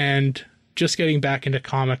 20s and just getting back into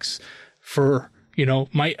comics for,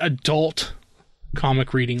 my adult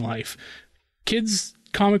comic reading life. Kids'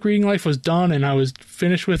 comic reading life was done and I was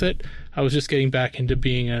finished with it. I was just getting back into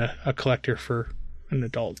being a collector for an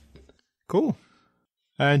adult. Cool.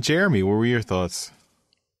 And Jeremy, what were your thoughts?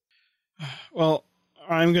 Well,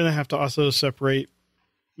 I'm going to have to also separate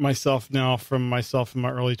myself now from myself in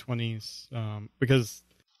my early 20s because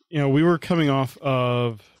we were coming off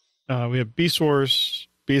of, we had Beast Wars,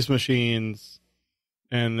 Beast Machines,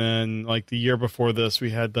 and then like the year before this, we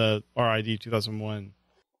had the RID 2001,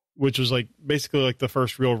 which was like basically like the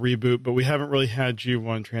first real reboot, but we haven't really had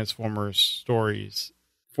G1 Transformers stories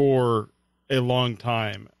for a long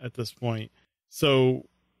time at this point. So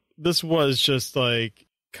this was just like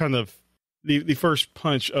kind of the first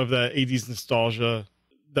punch of that 80s nostalgia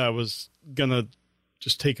that was gonna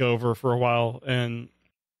just take over for a while. And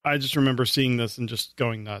I just remember seeing this and just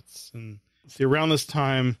going nuts. And see, around this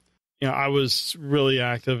time, I was really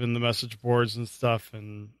active in the message boards and stuff.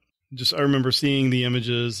 And just, I remember seeing the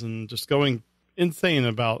images and just going insane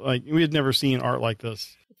about, like, we had never seen art like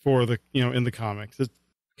this for the, in the comics. It's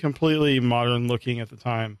completely modern looking at the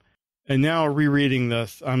time. And now rereading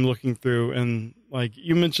this, I'm looking through and, like,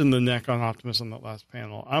 you mentioned the neck on Optimus on that last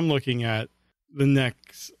panel. I'm looking at the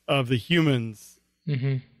necks of the humans.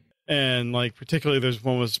 Mm-hmm. And, like, particularly there's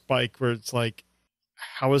one with Spike where it's like,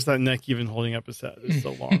 how is that neck even holding up his head? It's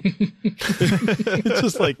so long. It's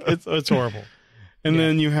just like, it's horrible. And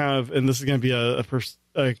then you have, and this is going to be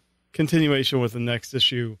a continuation with the next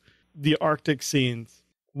issue, the Arctic scenes.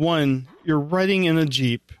 One, you're riding in a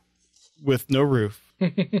Jeep with no roof.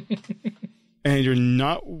 And you're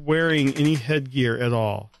not wearing any headgear at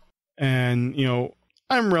all. And,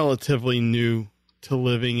 I'm relatively new to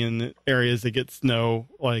living in areas that get snow,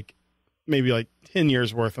 like maybe like 10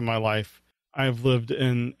 years worth of my life. I've lived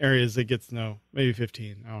in areas that get snow, maybe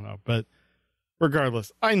 15, I don't know. But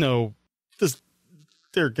regardless, I know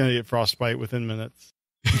they're going to get frostbite within minutes.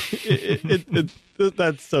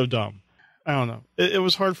 That's so dumb. I don't know. It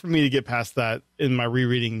was hard for me to get past that in my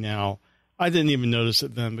rereading now. I didn't even notice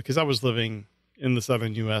it then because I was living in the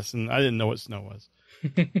southern U.S. and I didn't know what snow was.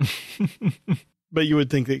 But you would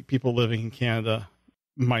think that people living in Canada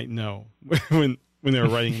might know when they were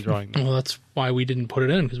writing and drawing. Well, that's why we didn't put it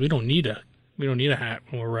in, because we don't need a hat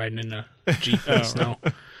when we're riding in a Jeep in snow.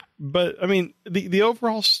 But I mean, the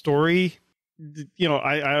overall story, you know,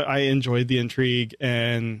 I enjoyed the intrigue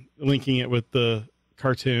and linking it with the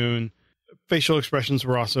cartoon. Facial expressions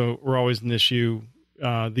were always an issue.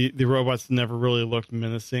 The robots never really looked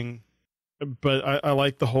menacing, but I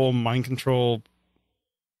like the whole mind control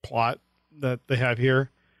plot that they have here.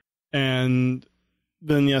 And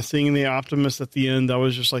then, yeah, seeing the Optimus at the end, that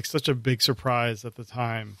was just like such a big surprise at the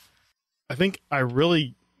time. I think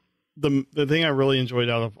the thing I really enjoyed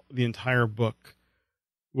out of the entire book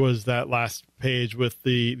was that last page with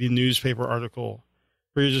the newspaper article,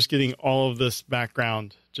 where you're just getting all of this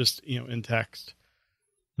background just, you know, in text.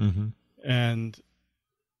 Mm-hmm. And,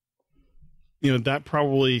 you know, that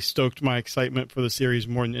probably stoked my excitement for the series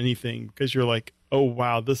more than anything, because you're like, oh,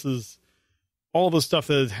 wow, this is all the stuff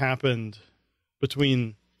that has happened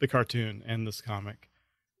between the cartoon and this comic.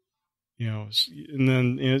 You know, and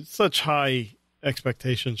then, you know, it's such high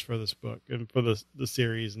expectations for this book and for the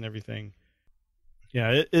series and everything.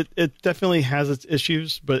 Yeah, it definitely has its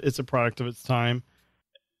issues, but it's a product of its time.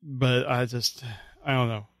 But I don't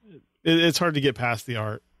know. It's hard to get past the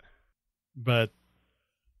art, but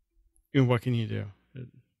you know, what can you do?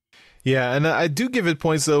 Yeah, and I do give it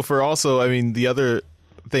points though for also, I mean, the other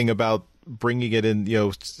thing about bringing it in, you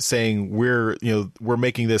know, saying we're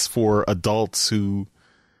making this for adults who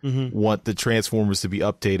want the Transformers to be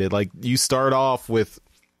updated. Like, you start off with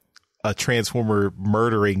a Transformer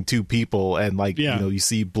murdering two people, and like, you know, you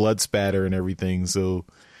see blood spatter and everything. So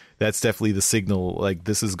that's definitely the signal. Like,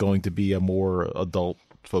 this is going to be a more adult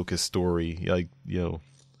focused story. Like, you know,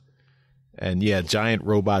 and yeah, giant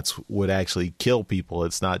robots would actually kill people.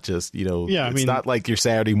 It's not just, you know, it's not like your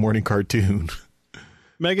Saturday morning cartoon.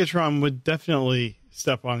 Megatron would definitely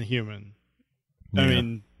step on a human. I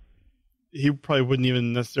mean, he probably wouldn't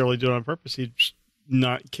even necessarily do it on purpose. He's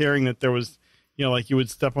not caring that there was, you know, like you would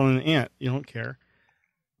step on an ant. You don't care.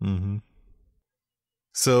 Mm-hmm.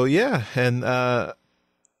 So, yeah. And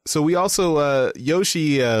so we also,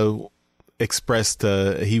 Yoshi expressed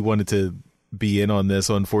he wanted to be in on this.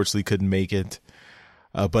 So unfortunately couldn't make it.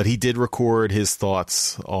 But he did record his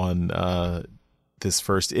thoughts on this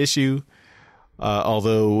first issue.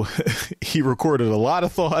 Although he recorded a lot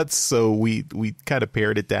of thoughts, so we kind of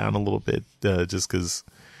pared it down a little bit, just because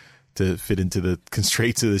to fit into the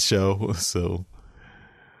constraints of the show. So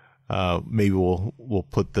maybe we'll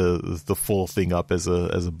put the full thing up as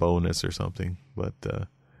a bonus or something. But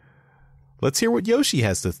let's hear what Yoshi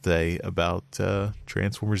has to say about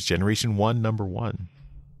Transformers Generation 1, number 1.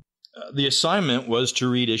 The assignment was to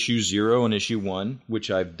read issue 0 and issue 1, which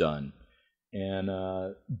I've done. And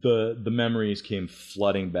the memories came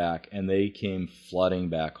flooding back, and they came flooding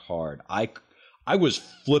back hard. I was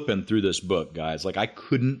flipping through this book, guys. Like, I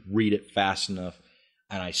couldn't read it fast enough,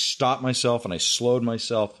 and I stopped myself and I slowed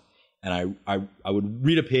myself, and I would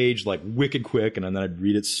read a page like wicked quick, and then I'd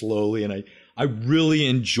read it slowly, and I really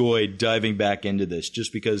enjoyed diving back into this,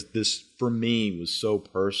 just because this for me was so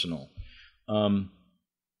personal.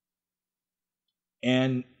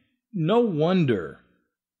 And no wonder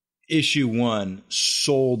issue 1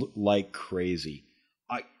 sold like crazy.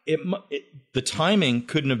 The timing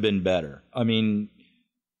couldn't have been better. I mean,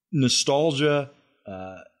 nostalgia,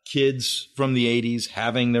 kids from the 80s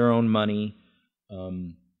having their own money,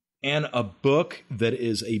 and a book that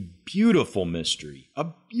is a beautiful mystery.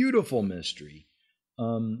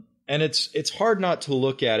 And it's hard not to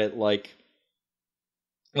look at it like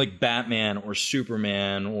Batman or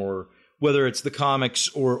Superman, or whether it's the comics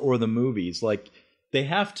or the movies. Like, They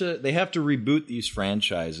have to reboot these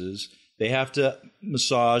franchises. They have to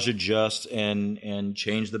massage, adjust, and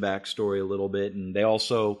change the backstory a little bit. And they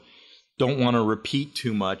also don't want to repeat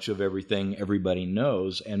too much of everything everybody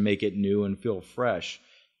knows and make it new and feel fresh.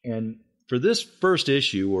 And for this first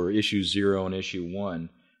issue, or issue 0 and issue 1,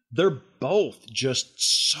 they're both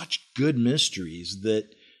just such good mysteries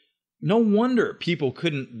that no wonder people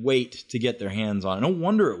couldn't wait to get their hands on it. No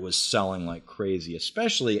wonder it was selling like crazy,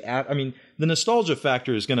 especially the nostalgia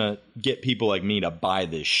factor is going to get people like me to buy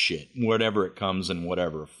this shit, whatever it comes in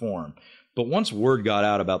whatever form. But once word got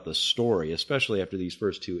out about the story, especially after these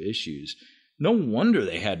first 2 issues, no wonder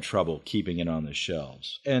they had trouble keeping it on the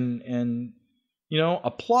shelves. And you know,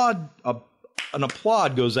 an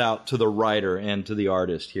applaud goes out to the writer and to the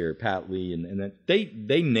artist here, Pat Lee, and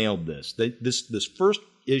they nailed this. This first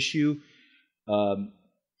issue,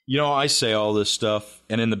 I say all this stuff,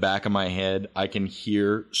 and in the back of my head, I can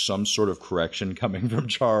hear some sort of correction coming from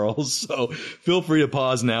Charles. So feel free to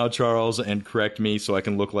pause now, Charles, and correct me so I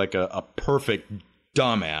can look like a perfect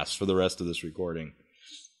dumbass for the rest of this recording.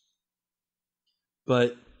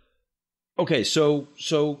 But, okay, so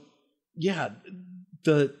yeah,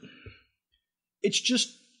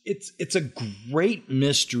 it's a great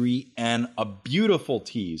mystery and a beautiful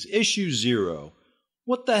tease. Issue 0.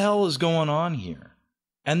 What the hell is going on here?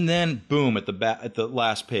 And then, boom, at the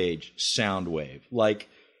last page, Soundwave. Like,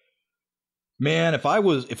 man, if I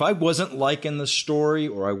wasn't liking the story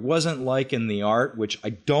or I wasn't liking the art, which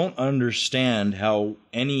I don't understand how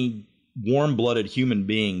any warm-blooded human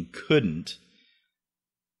being couldn't,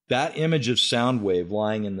 that image of Soundwave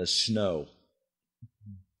lying in the snow,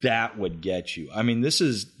 that would get you. I mean, this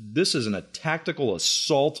is a tactical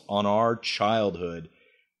assault on our childhood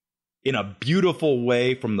in a beautiful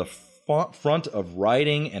way from the front of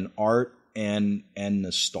writing and art and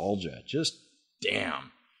nostalgia. Just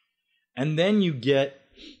damn. And then you get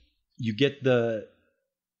that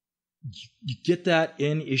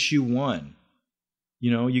in issue 1.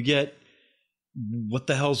 You get what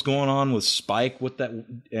the hell's going on with Spike,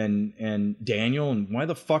 and Daniel, and why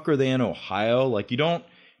the fuck are they in Ohio? Like, you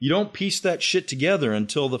don't piece that shit together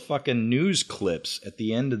until the fucking news clips at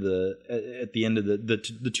the end of the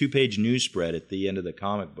 2-page news spread at the end of the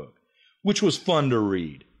comic book, which was fun to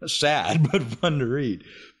read. Sad, but fun to read.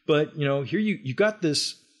 But here you got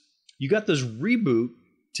this reboot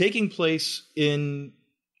taking place in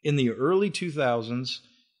the early 2000s.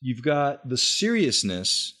 You've got the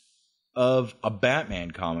seriousness of a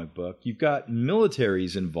Batman comic book. You've got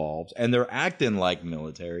militaries involved, and they're acting like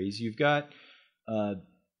militaries. You've got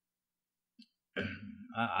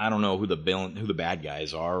I don't know who the bad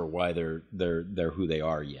guys are, or why they're who they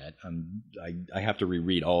are yet. I have to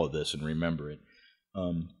reread all of this and remember it.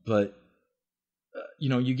 But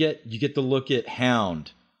you get the look at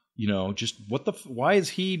Hound. Just why is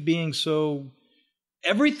he being so?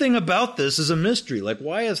 Everything about this is a mystery. Like,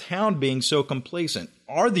 why is Hound being so complacent?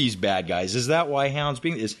 Are these bad guys? Is that why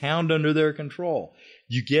is Hound under their control?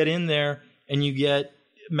 You get in there and you get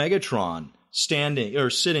Megatron standing or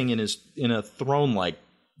sitting in a throne-like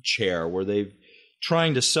chair where they've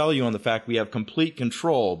trying to sell you on the fact we have complete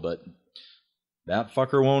control, but that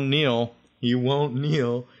fucker won't kneel. He won't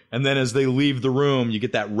kneel. And then as they leave the room, you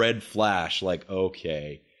get that red flash, like,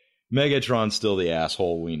 okay, Megatron's still the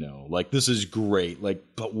asshole we know. Like, this is great. Like,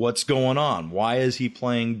 but what's going on? Why is he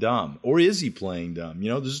playing dumb? Or is he playing dumb?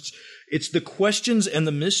 It's the questions and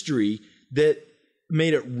the mystery that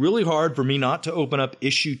made it really hard for me not to open up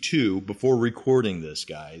issue 2 before recording this,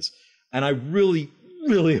 guys. And I really,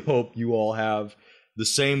 really hope you all have the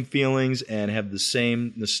same feelings and have the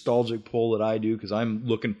same nostalgic pull that I do, because I'm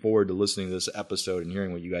looking forward to listening to this episode and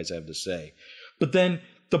hearing what you guys have to say. But then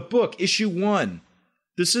the book, issue 1,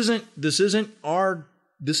 this isn't our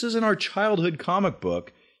childhood comic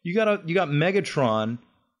book. You got Megatron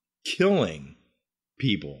killing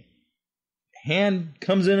people. Hand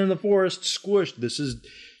comes in the forest, squished. This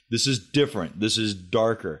is different. This is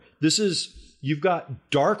darker. You've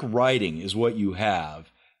got dark writing is what you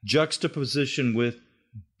have, juxtaposition with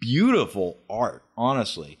beautiful art.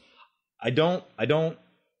 Honestly, I don't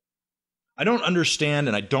understand,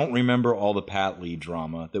 and I don't remember all the Pat Lee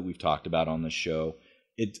drama that we've talked about on the show.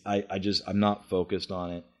 I'm not focused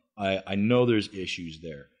on it. I know there's issues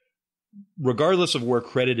there. Regardless of where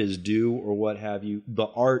credit is due or what have you, the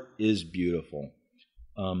art is beautiful.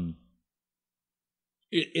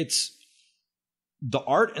 It's the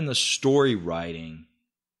art and the story writing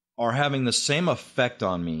are having the same effect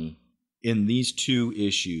on me in these 2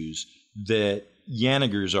 issues that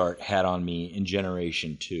Yaniger's art had on me in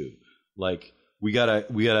Generation 2. Like,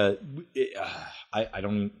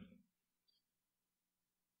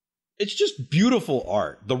 it's just beautiful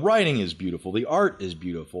art. The writing is beautiful. The art is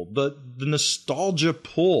beautiful. The nostalgia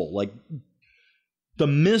pull, like the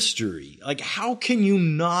mystery. Like, how can you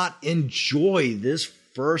not enjoy this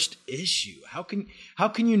first issue? How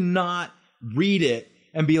can you not read it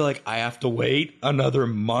and be like, I have to wait another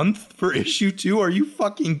month for issue 2? Are you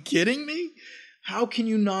fucking kidding me? How can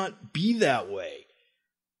you not be that way?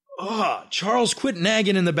 Charles, quit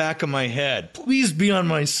nagging in the back of my head. Please be on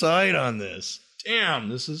my side on this. Damn,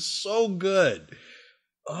 this is so good.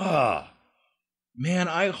 Man,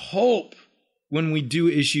 I hope when we do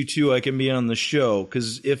issue 2, I can be on the show,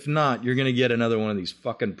 because if not, you're going to get another one of these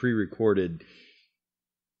fucking pre-recorded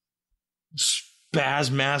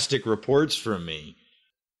spasmastic reports from me.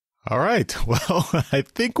 All right. Well, I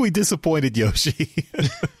think we disappointed Yoshi.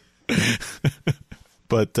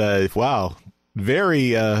 But, wow,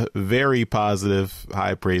 very, very positive,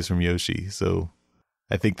 high praise from Yoshi. So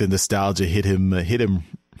I think the nostalgia hit him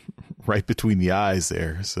right between the eyes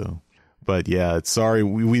there. So, but yeah, sorry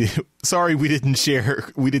we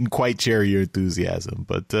didn't quite share your enthusiasm.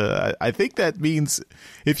 But I think that means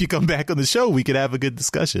if you come back on the show, we could have a good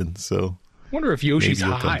discussion. So, I wonder if Yoshi's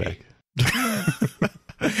high.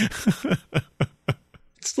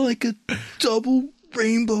 It's like a double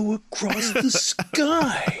rainbow across the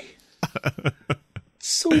sky.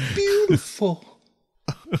 So beautiful.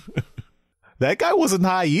 That guy wasn't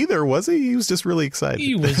high either, was he? He was just really excited.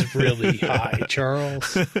 He was really high,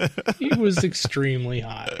 Charles. He was extremely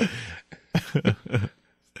high.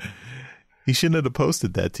 He shouldn't have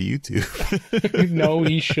posted that to YouTube. No,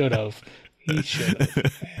 he should have. He should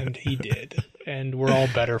have. And he did. And we're all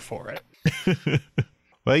better for it.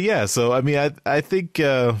 Well, yeah. So, I mean, I think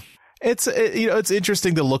it's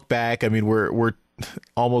interesting to look back. I mean, we're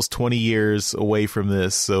almost 20 years away from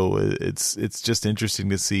this, so it's just interesting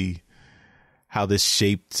to see how this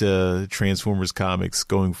shaped Transformers comics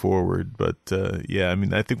going forward. But yeah, I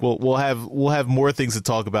mean, I think we'll have more things to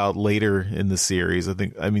talk about later in the series.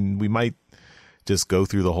 I mean, we might just go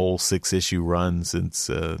through the whole 6-issue run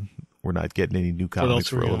since we're not getting any new comics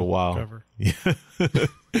for a little while. Cover? Yeah.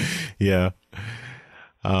 Yeah.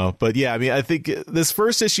 But yeah, I mean, I think this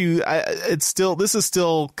first issue, this is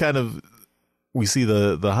still kind of, we see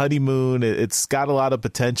the honeymoon. It's got a lot of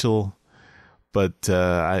potential, but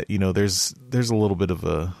there's a little bit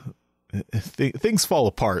of things fall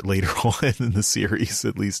apart later on in the series.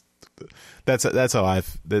 At least that's how I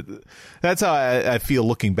feel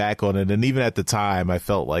looking back on it. And even at the time, I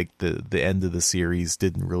felt like the end of the series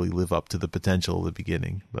didn't really live up to the potential of the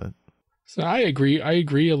beginning. But so I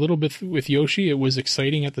agree a little bit with Yoshi. It was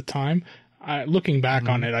exciting at the time. Looking back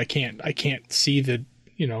on it, I can't see the.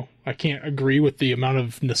 I can't agree with the amount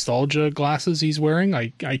of nostalgia glasses he's wearing.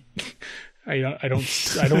 I don't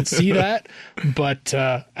see that. But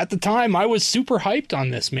at the time, I was super hyped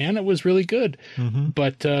on this, man. It was really good. Mm-hmm.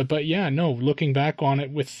 But yeah, no. Looking back on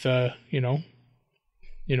it with with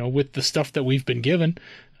the stuff that we've been given,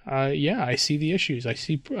 yeah, I see the issues. I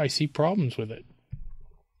see problems with it.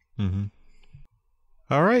 Mm-hmm.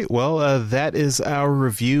 All right, well, that is our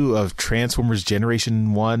review of Transformers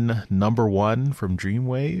Generation 1, number 1 from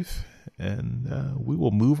Dreamwave, and we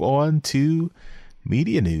will move on to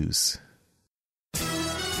media news.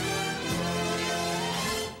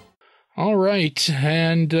 All right,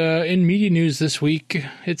 and in media news this week,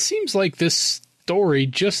 it seems like this story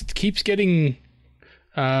just keeps getting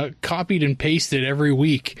copied and pasted every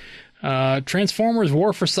week. Transformers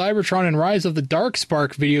War for Cybertron and Rise of the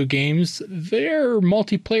Darkspark video games, their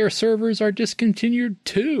multiplayer servers are discontinued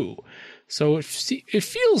too. So it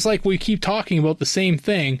feels like we keep talking about the same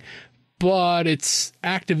thing, but it's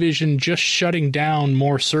Activision just shutting down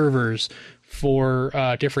more servers for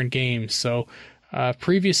different games. So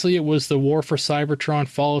previously it was the War for Cybertron,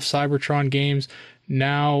 Fall of Cybertron games.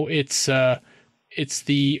 Now it's the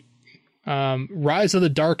Rise of the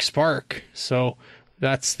Darkspark. So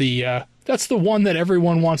that's the one that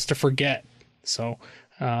everyone wants to forget. So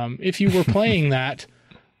if you were playing that,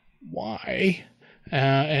 why?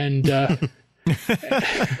 And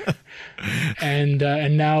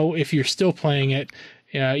now if you're still playing it,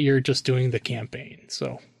 you're just doing the campaign.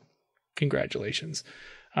 So congratulations.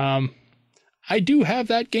 I do have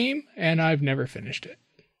that game, and I've never finished it.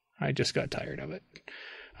 I just got tired of it.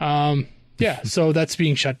 Yeah, so that's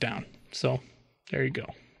being shut down. So there you go.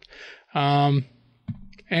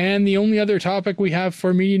 And the only other topic we have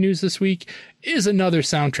for media news this week is another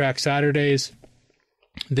Soundtrack Saturdays.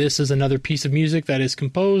 This is another piece of music that is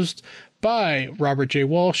composed by Robert J.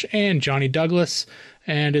 Walsh and Johnny Douglas,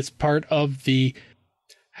 and it's part of the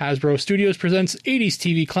Hasbro Studios Presents 80s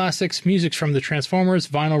TV Classics, Music from the Transformers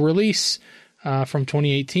vinyl release from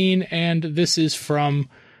 2018, and this is from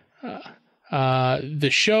the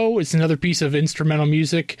show. It's another piece of instrumental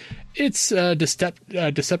music. It's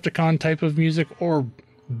Decepticon type of music, or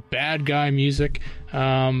bad guy music.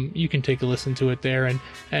 You can take a listen to it there, and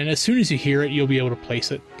as soon as you hear it, you'll be able to place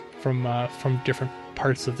it from different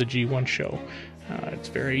parts of the G1 show. It's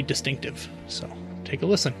very distinctive, so take a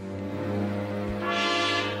listen.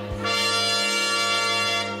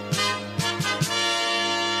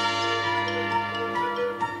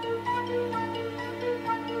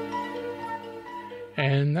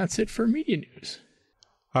 And that's it for media news.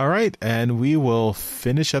 All right, and we will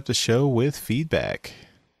finish up the show with feedback.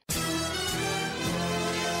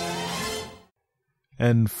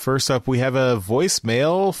 And first up, we have a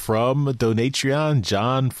voicemail from Donatreon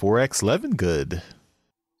John 4X Levengood.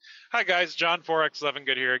 Hi guys, John 4X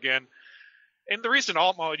Levengood here again. In the recent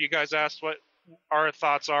alt mode, you guys asked what our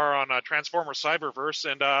thoughts are on Transformers Cyberverse,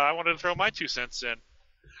 and I wanted to throw my 2 cents in.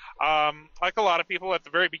 Like a lot of people at the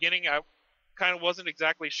very beginning, I kind of wasn't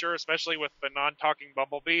exactly sure, especially with the non-talking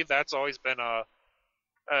Bumblebee. That's always been a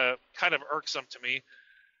kind of irksome to me,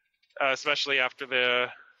 especially after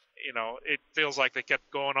it feels like they kept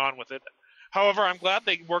going on with it. However, I'm glad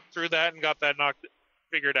they worked through that and got that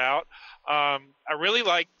figured out. I really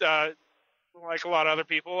liked, like a lot of other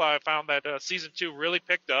people, I found that season 2 really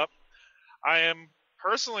picked up. I am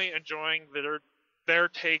personally enjoying their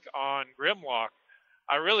take on Grimlock.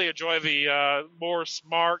 I really enjoy the more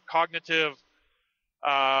smart, cognitive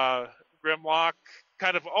Grimlock,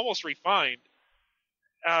 kind of almost refined,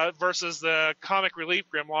 versus the comic relief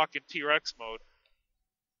Grimlock in T-Rex mode.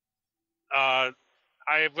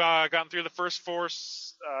 I've gotten through the first 4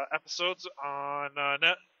 episodes on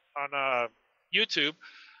YouTube.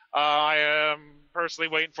 I am personally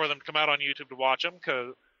waiting for them to come out on YouTube to watch them,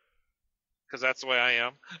 because that's the way I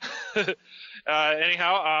am.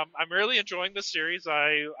 Anyhow, I'm really enjoying this series.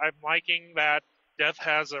 I'm liking that death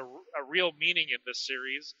has a real meaning in this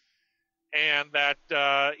series, and that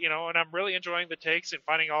and I'm really enjoying the takes and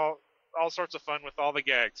finding all sorts of fun with all the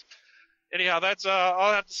gags. Anyhow, that's all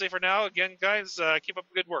I have to say for now. Again, guys, keep up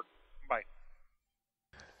the good work. Bye.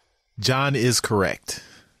 John is correct.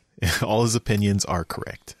 All his opinions are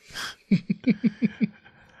correct.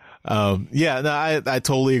 I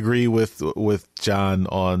totally agree with John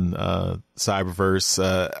on Cyberverse.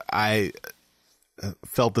 I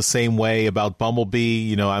felt the same way about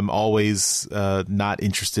Bumblebee. I'm always not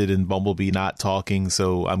interested in Bumblebee not talking,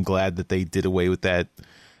 so I'm glad that they did away with that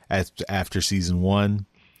after season 1.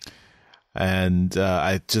 And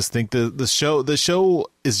I just think the show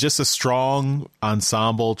is just a strong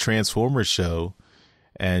ensemble Transformers show,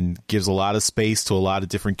 and gives a lot of space to a lot of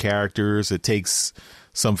different characters. It takes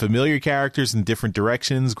some familiar characters in different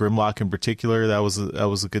directions. Grimlock in particular, that was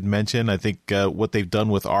a good mention. I think what they've done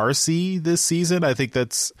with RC this season, I think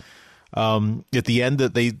that's at the end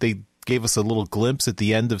that they gave us a little glimpse at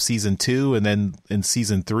the end of season 2, and then in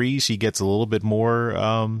season 3 she gets a little bit more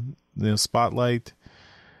spotlight.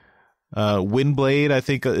 Windblade, I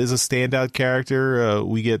think, is a standout character.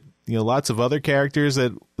 We get lots of other characters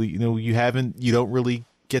that you don't really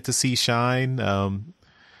get to see shine.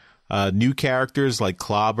 New characters like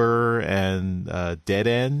Clobber and Dead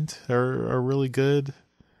End are really good.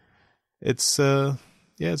 It's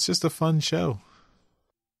it's just a fun show.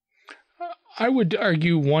 I would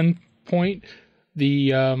argue one point, the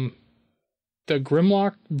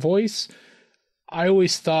Grimlock voice, I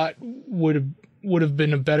always thought would have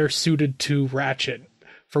been better suited to Ratchet.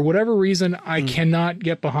 For whatever reason, I cannot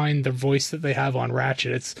get behind the voice that they have on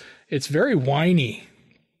Ratchet. It's very whiny.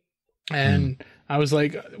 And I was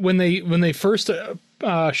like, when they first showed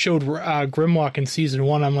Grimlock in season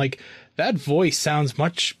 1, I'm like, that voice sounds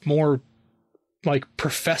much more like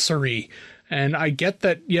professory. And I get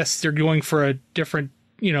that, yes, they're going for a different,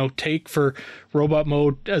 take for robot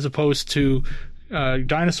mode as opposed to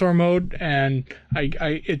dinosaur mode, and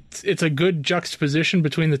it's a good juxtaposition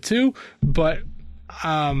between the two. But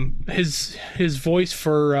his voice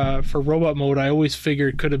for robot mode, I always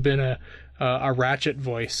figured could have been a Ratchet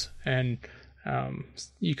voice, and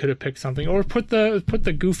you could have picked something, or put the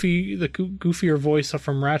goofier voice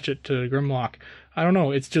from Ratchet to Grimlock. I don't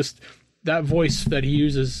know. It's just that voice that he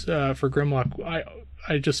uses for Grimlock.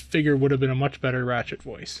 I just figured would have been a much better Ratchet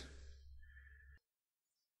voice.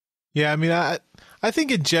 Yeah, I mean, I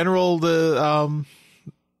think in general the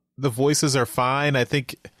voices are fine. I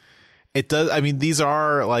think it does. I mean, these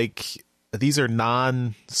are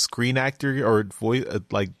non-screen actor or voice,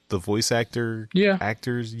 like the voice actor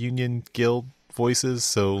actors union guild voices.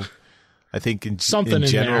 So I think in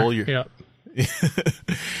general,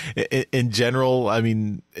 in general, I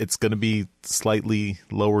mean, it's going to be slightly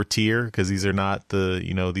lower tier because these are not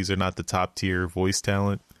the top tier voice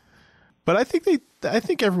talent. But I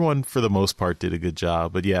think everyone for the most part did a good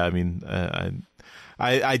job. But yeah, I mean,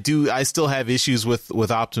 I still have issues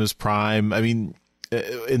with Optimus Prime. I mean,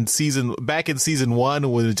 back in season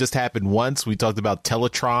 1, when it just happened once, we talked about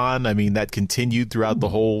Teletron. I mean, that continued throughout the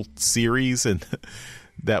whole series, and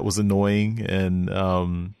that was annoying. And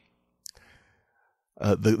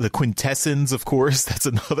the Quintessence, of course, that's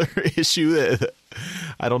another issue that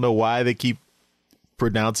I don't know why they keep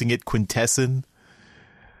pronouncing it Quintessence.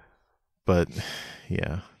 But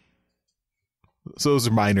yeah, so those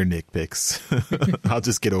are minor nitpicks. I'll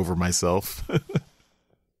just get over myself.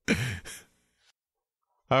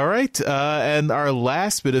 All right, and our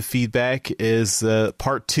last bit of feedback is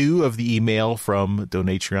part 2 of the email from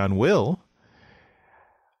Donatreon Will.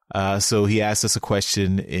 So he asked us a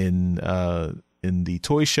question in in the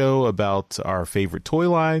toy show about our favorite toy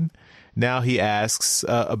line. Now he asks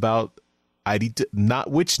about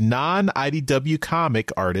which non-IDW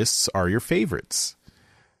comic artists are your favorites.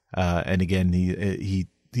 And again, he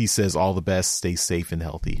says all the best, stay safe and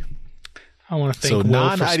healthy. I want to thank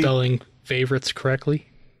Will for spelling favorites correctly.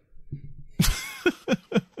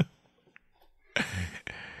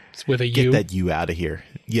 It's with a U. Get that U out of here.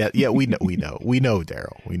 Yeah, we know,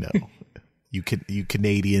 Daryl, we know. You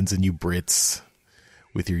Canadians and you Brits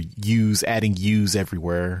with your U's, adding U's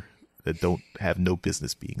everywhere that don't have no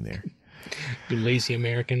business being there. You lazy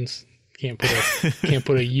Americans can't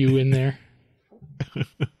put a U in there.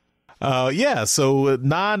 So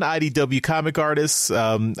non-IDW comic artists.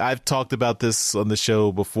 I've talked about this on the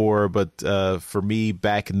show before, but for me,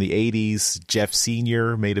 back in the 80s, Jeff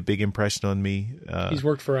Sr. made a big impression on me. He's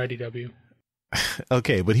worked for IDW.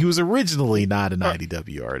 Okay, but he was originally not an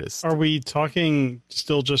IDW artist. Are we talking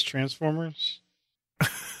still just Transformers?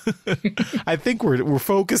 I think we're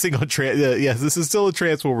focusing on yes, this is still a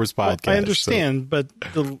Transformers podcast. Well, I understand, but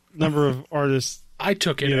the number of artists. I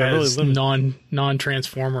took it as really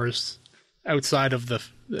non-Transformers outside of the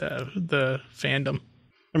fandom.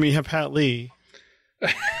 I mean, you have Pat Lee.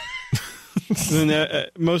 Then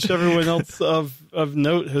most everyone else of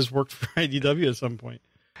note has worked for IDW at some point.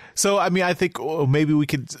 So, I mean, I think maybe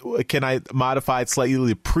can I modify it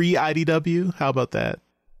slightly pre-IDW? How about that?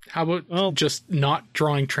 How about just not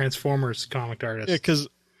drawing Transformers comic artists? Yeah, because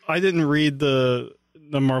I didn't read the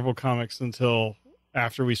Marvel comics until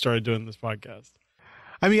after we started doing this podcast.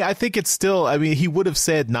 I mean, I think it's still, he would have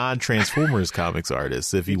said non-Transformers comics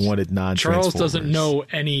artists if he wanted non-Transformers. Charles doesn't know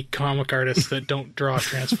any comic artists that don't draw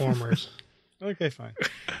Transformers. Okay, fine.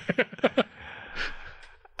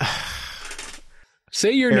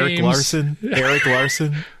 Say your names. Eric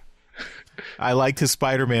Larson. I liked his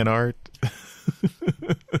Spider-Man art.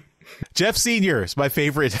 Jeff Sr. is my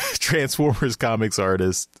favorite Transformers comics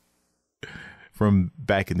artist from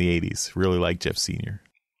back in the 80s. Really like Jeff Sr.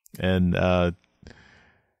 And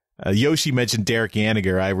Yoshi mentioned Derek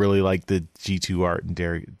Yaniger. I really like the G2 art and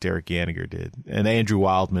Derek Yaniger did. And Andrew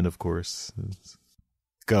Wildman, of course.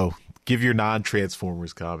 Go. Give your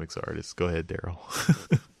non-Transformers comics artists. Go ahead, Daryl.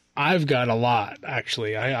 I've got a lot,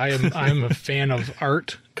 actually. I'm a fan of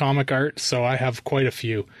art, comic art, so I have quite a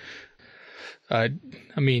few. I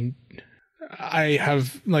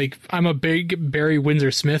have I'm a big Barry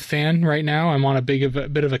Windsor Smith fan right now. I'm on a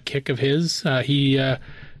bit of a kick of his.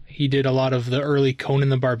 He did a lot of the early Conan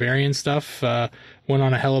the Barbarian stuff. Went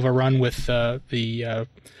on a hell of a run with the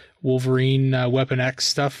Wolverine Weapon X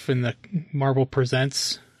stuff in the Marvel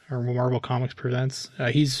Presents or Marvel Comics Presents.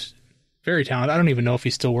 He's very talented. I don't even know if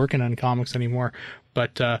he's still working on comics anymore,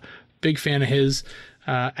 but big fan of his.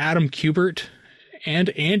 Adam Kubert and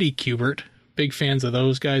Andy Kubert, big fans of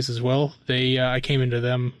those guys as well. I came into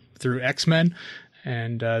them through X-Men,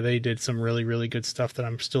 and they did some really, really good stuff that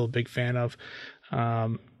I'm still a big fan of.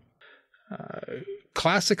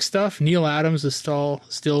 Classic stuff. Neil Adams is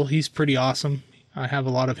still he's pretty awesome. I have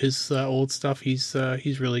a lot of his old stuff. He's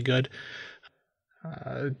really good.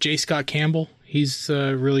 J. Scott Campbell, he's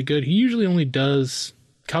really good. He usually only does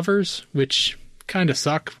covers, which kind of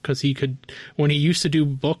suck because when he used to do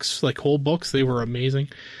books, like whole books, they were amazing.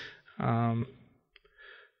 Yeah,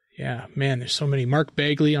 man, there's so many. Mark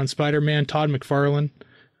Bagley on Spider-Man, Todd McFarlane.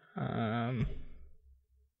 I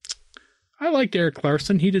liked Eric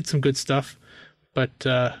Larson. He did some good stuff, but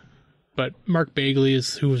Mark Bagley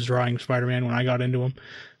is who was drawing Spider-Man when I got into him.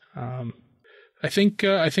 I think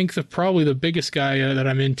probably the biggest guy that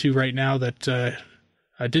I'm into right now that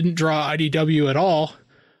didn't draw IDW at all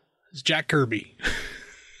is Jack Kirby.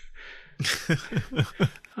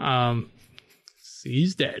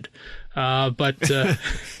 He's dead. But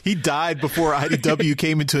he died before IDW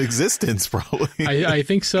came into existence, probably. I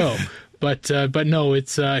think so. But no,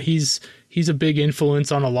 it's he's a big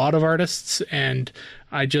influence on a lot of artists, and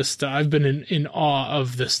I've been in awe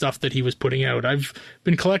of the stuff that he was putting out. I've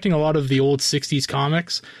been collecting a lot of the old 60s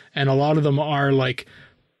comics, and a lot of them are like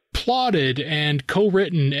plotted and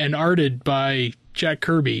co-written and arted by Jack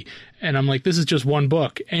Kirby. And I'm like, this is just one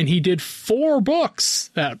book. And he did 4 books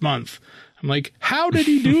that month. I'm like, how did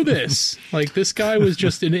he do this? Like, this guy was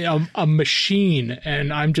just a machine,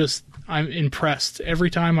 and I'm impressed every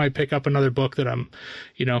time I pick up another book that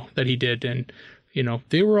that he did. And,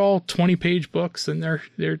 they were all 20-page books, and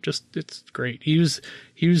they're just, it's great. He was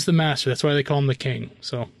the master. That's why they call him the king.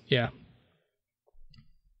 So, yeah.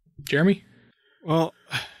 Jeremy? Well,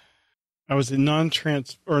 I was a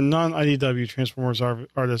non-IDW Transformers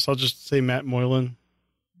artist. I'll just say Matt Moylan.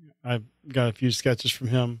 I've got a few sketches from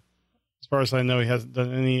him. As far as I know, he hasn't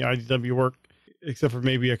done any IDW work except for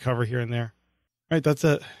maybe a cover here and there. right, that's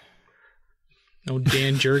it. No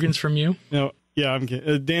Dan Jurgens from you? No, yeah, I'm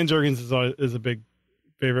kidding. Dan Jurgens is a big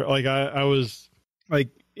favorite. Like I was like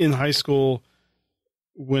in high school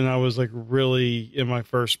when I was like really in my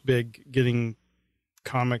first big getting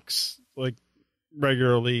comics like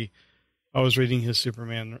regularly. I was reading his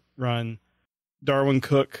Superman run. Darwin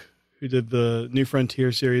Cook, who did the New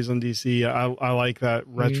Frontier series on DC, I like that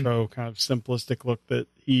retro kind of simplistic look that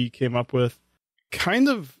he came up with. Kind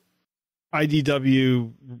of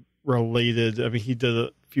IDW related. I mean, he did a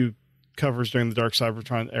few covers during the Dark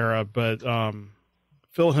Cybertron era, but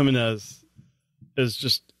Phil Jimenez is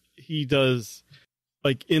just, he does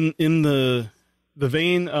like in the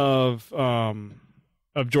vein of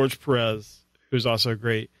George Perez, who's also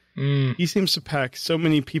great. He seems to pack so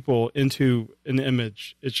many people into an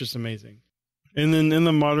image. It's just amazing. And then in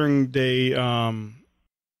the modern day,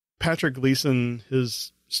 Patrick Gleason,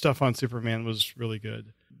 his stuff on Superman was really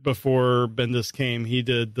good. Before Bendis came, he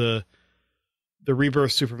did the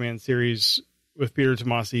Rebirth Superman series with Peter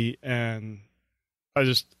Tomasi, and I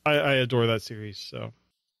adore that series. So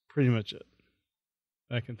pretty much it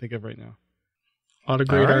I can think of right now. A lot of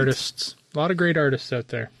great artists. A lot of great artists out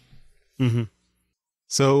there. Mm-hmm.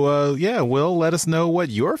 So, Will, let us know what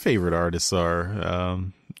your favorite artists are,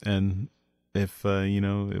 and if,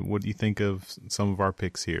 what do you think of some of our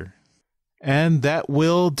picks here? And that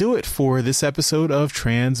will do it for this episode of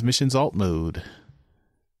Transmissions Alt Mode.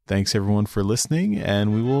 Thanks, everyone, for listening,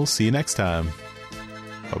 and we will see you next time.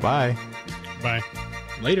 Bye-bye. Bye.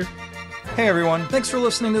 Later. Hey everyone, thanks for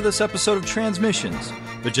listening to this episode of Transmissions.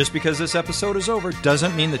 But just because this episode is over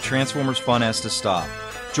doesn't mean the Transformers fun has to stop.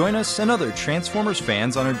 Join us and other Transformers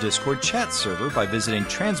fans on our Discord chat server by visiting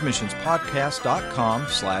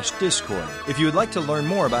transmissionspodcast.com/Discord. If you would like to learn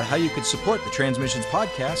more about how you could support the Transmissions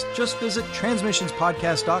Podcast, just visit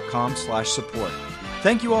transmissionspodcast.com/support.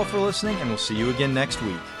 Thank you all for listening, and we'll see you again next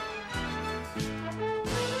week.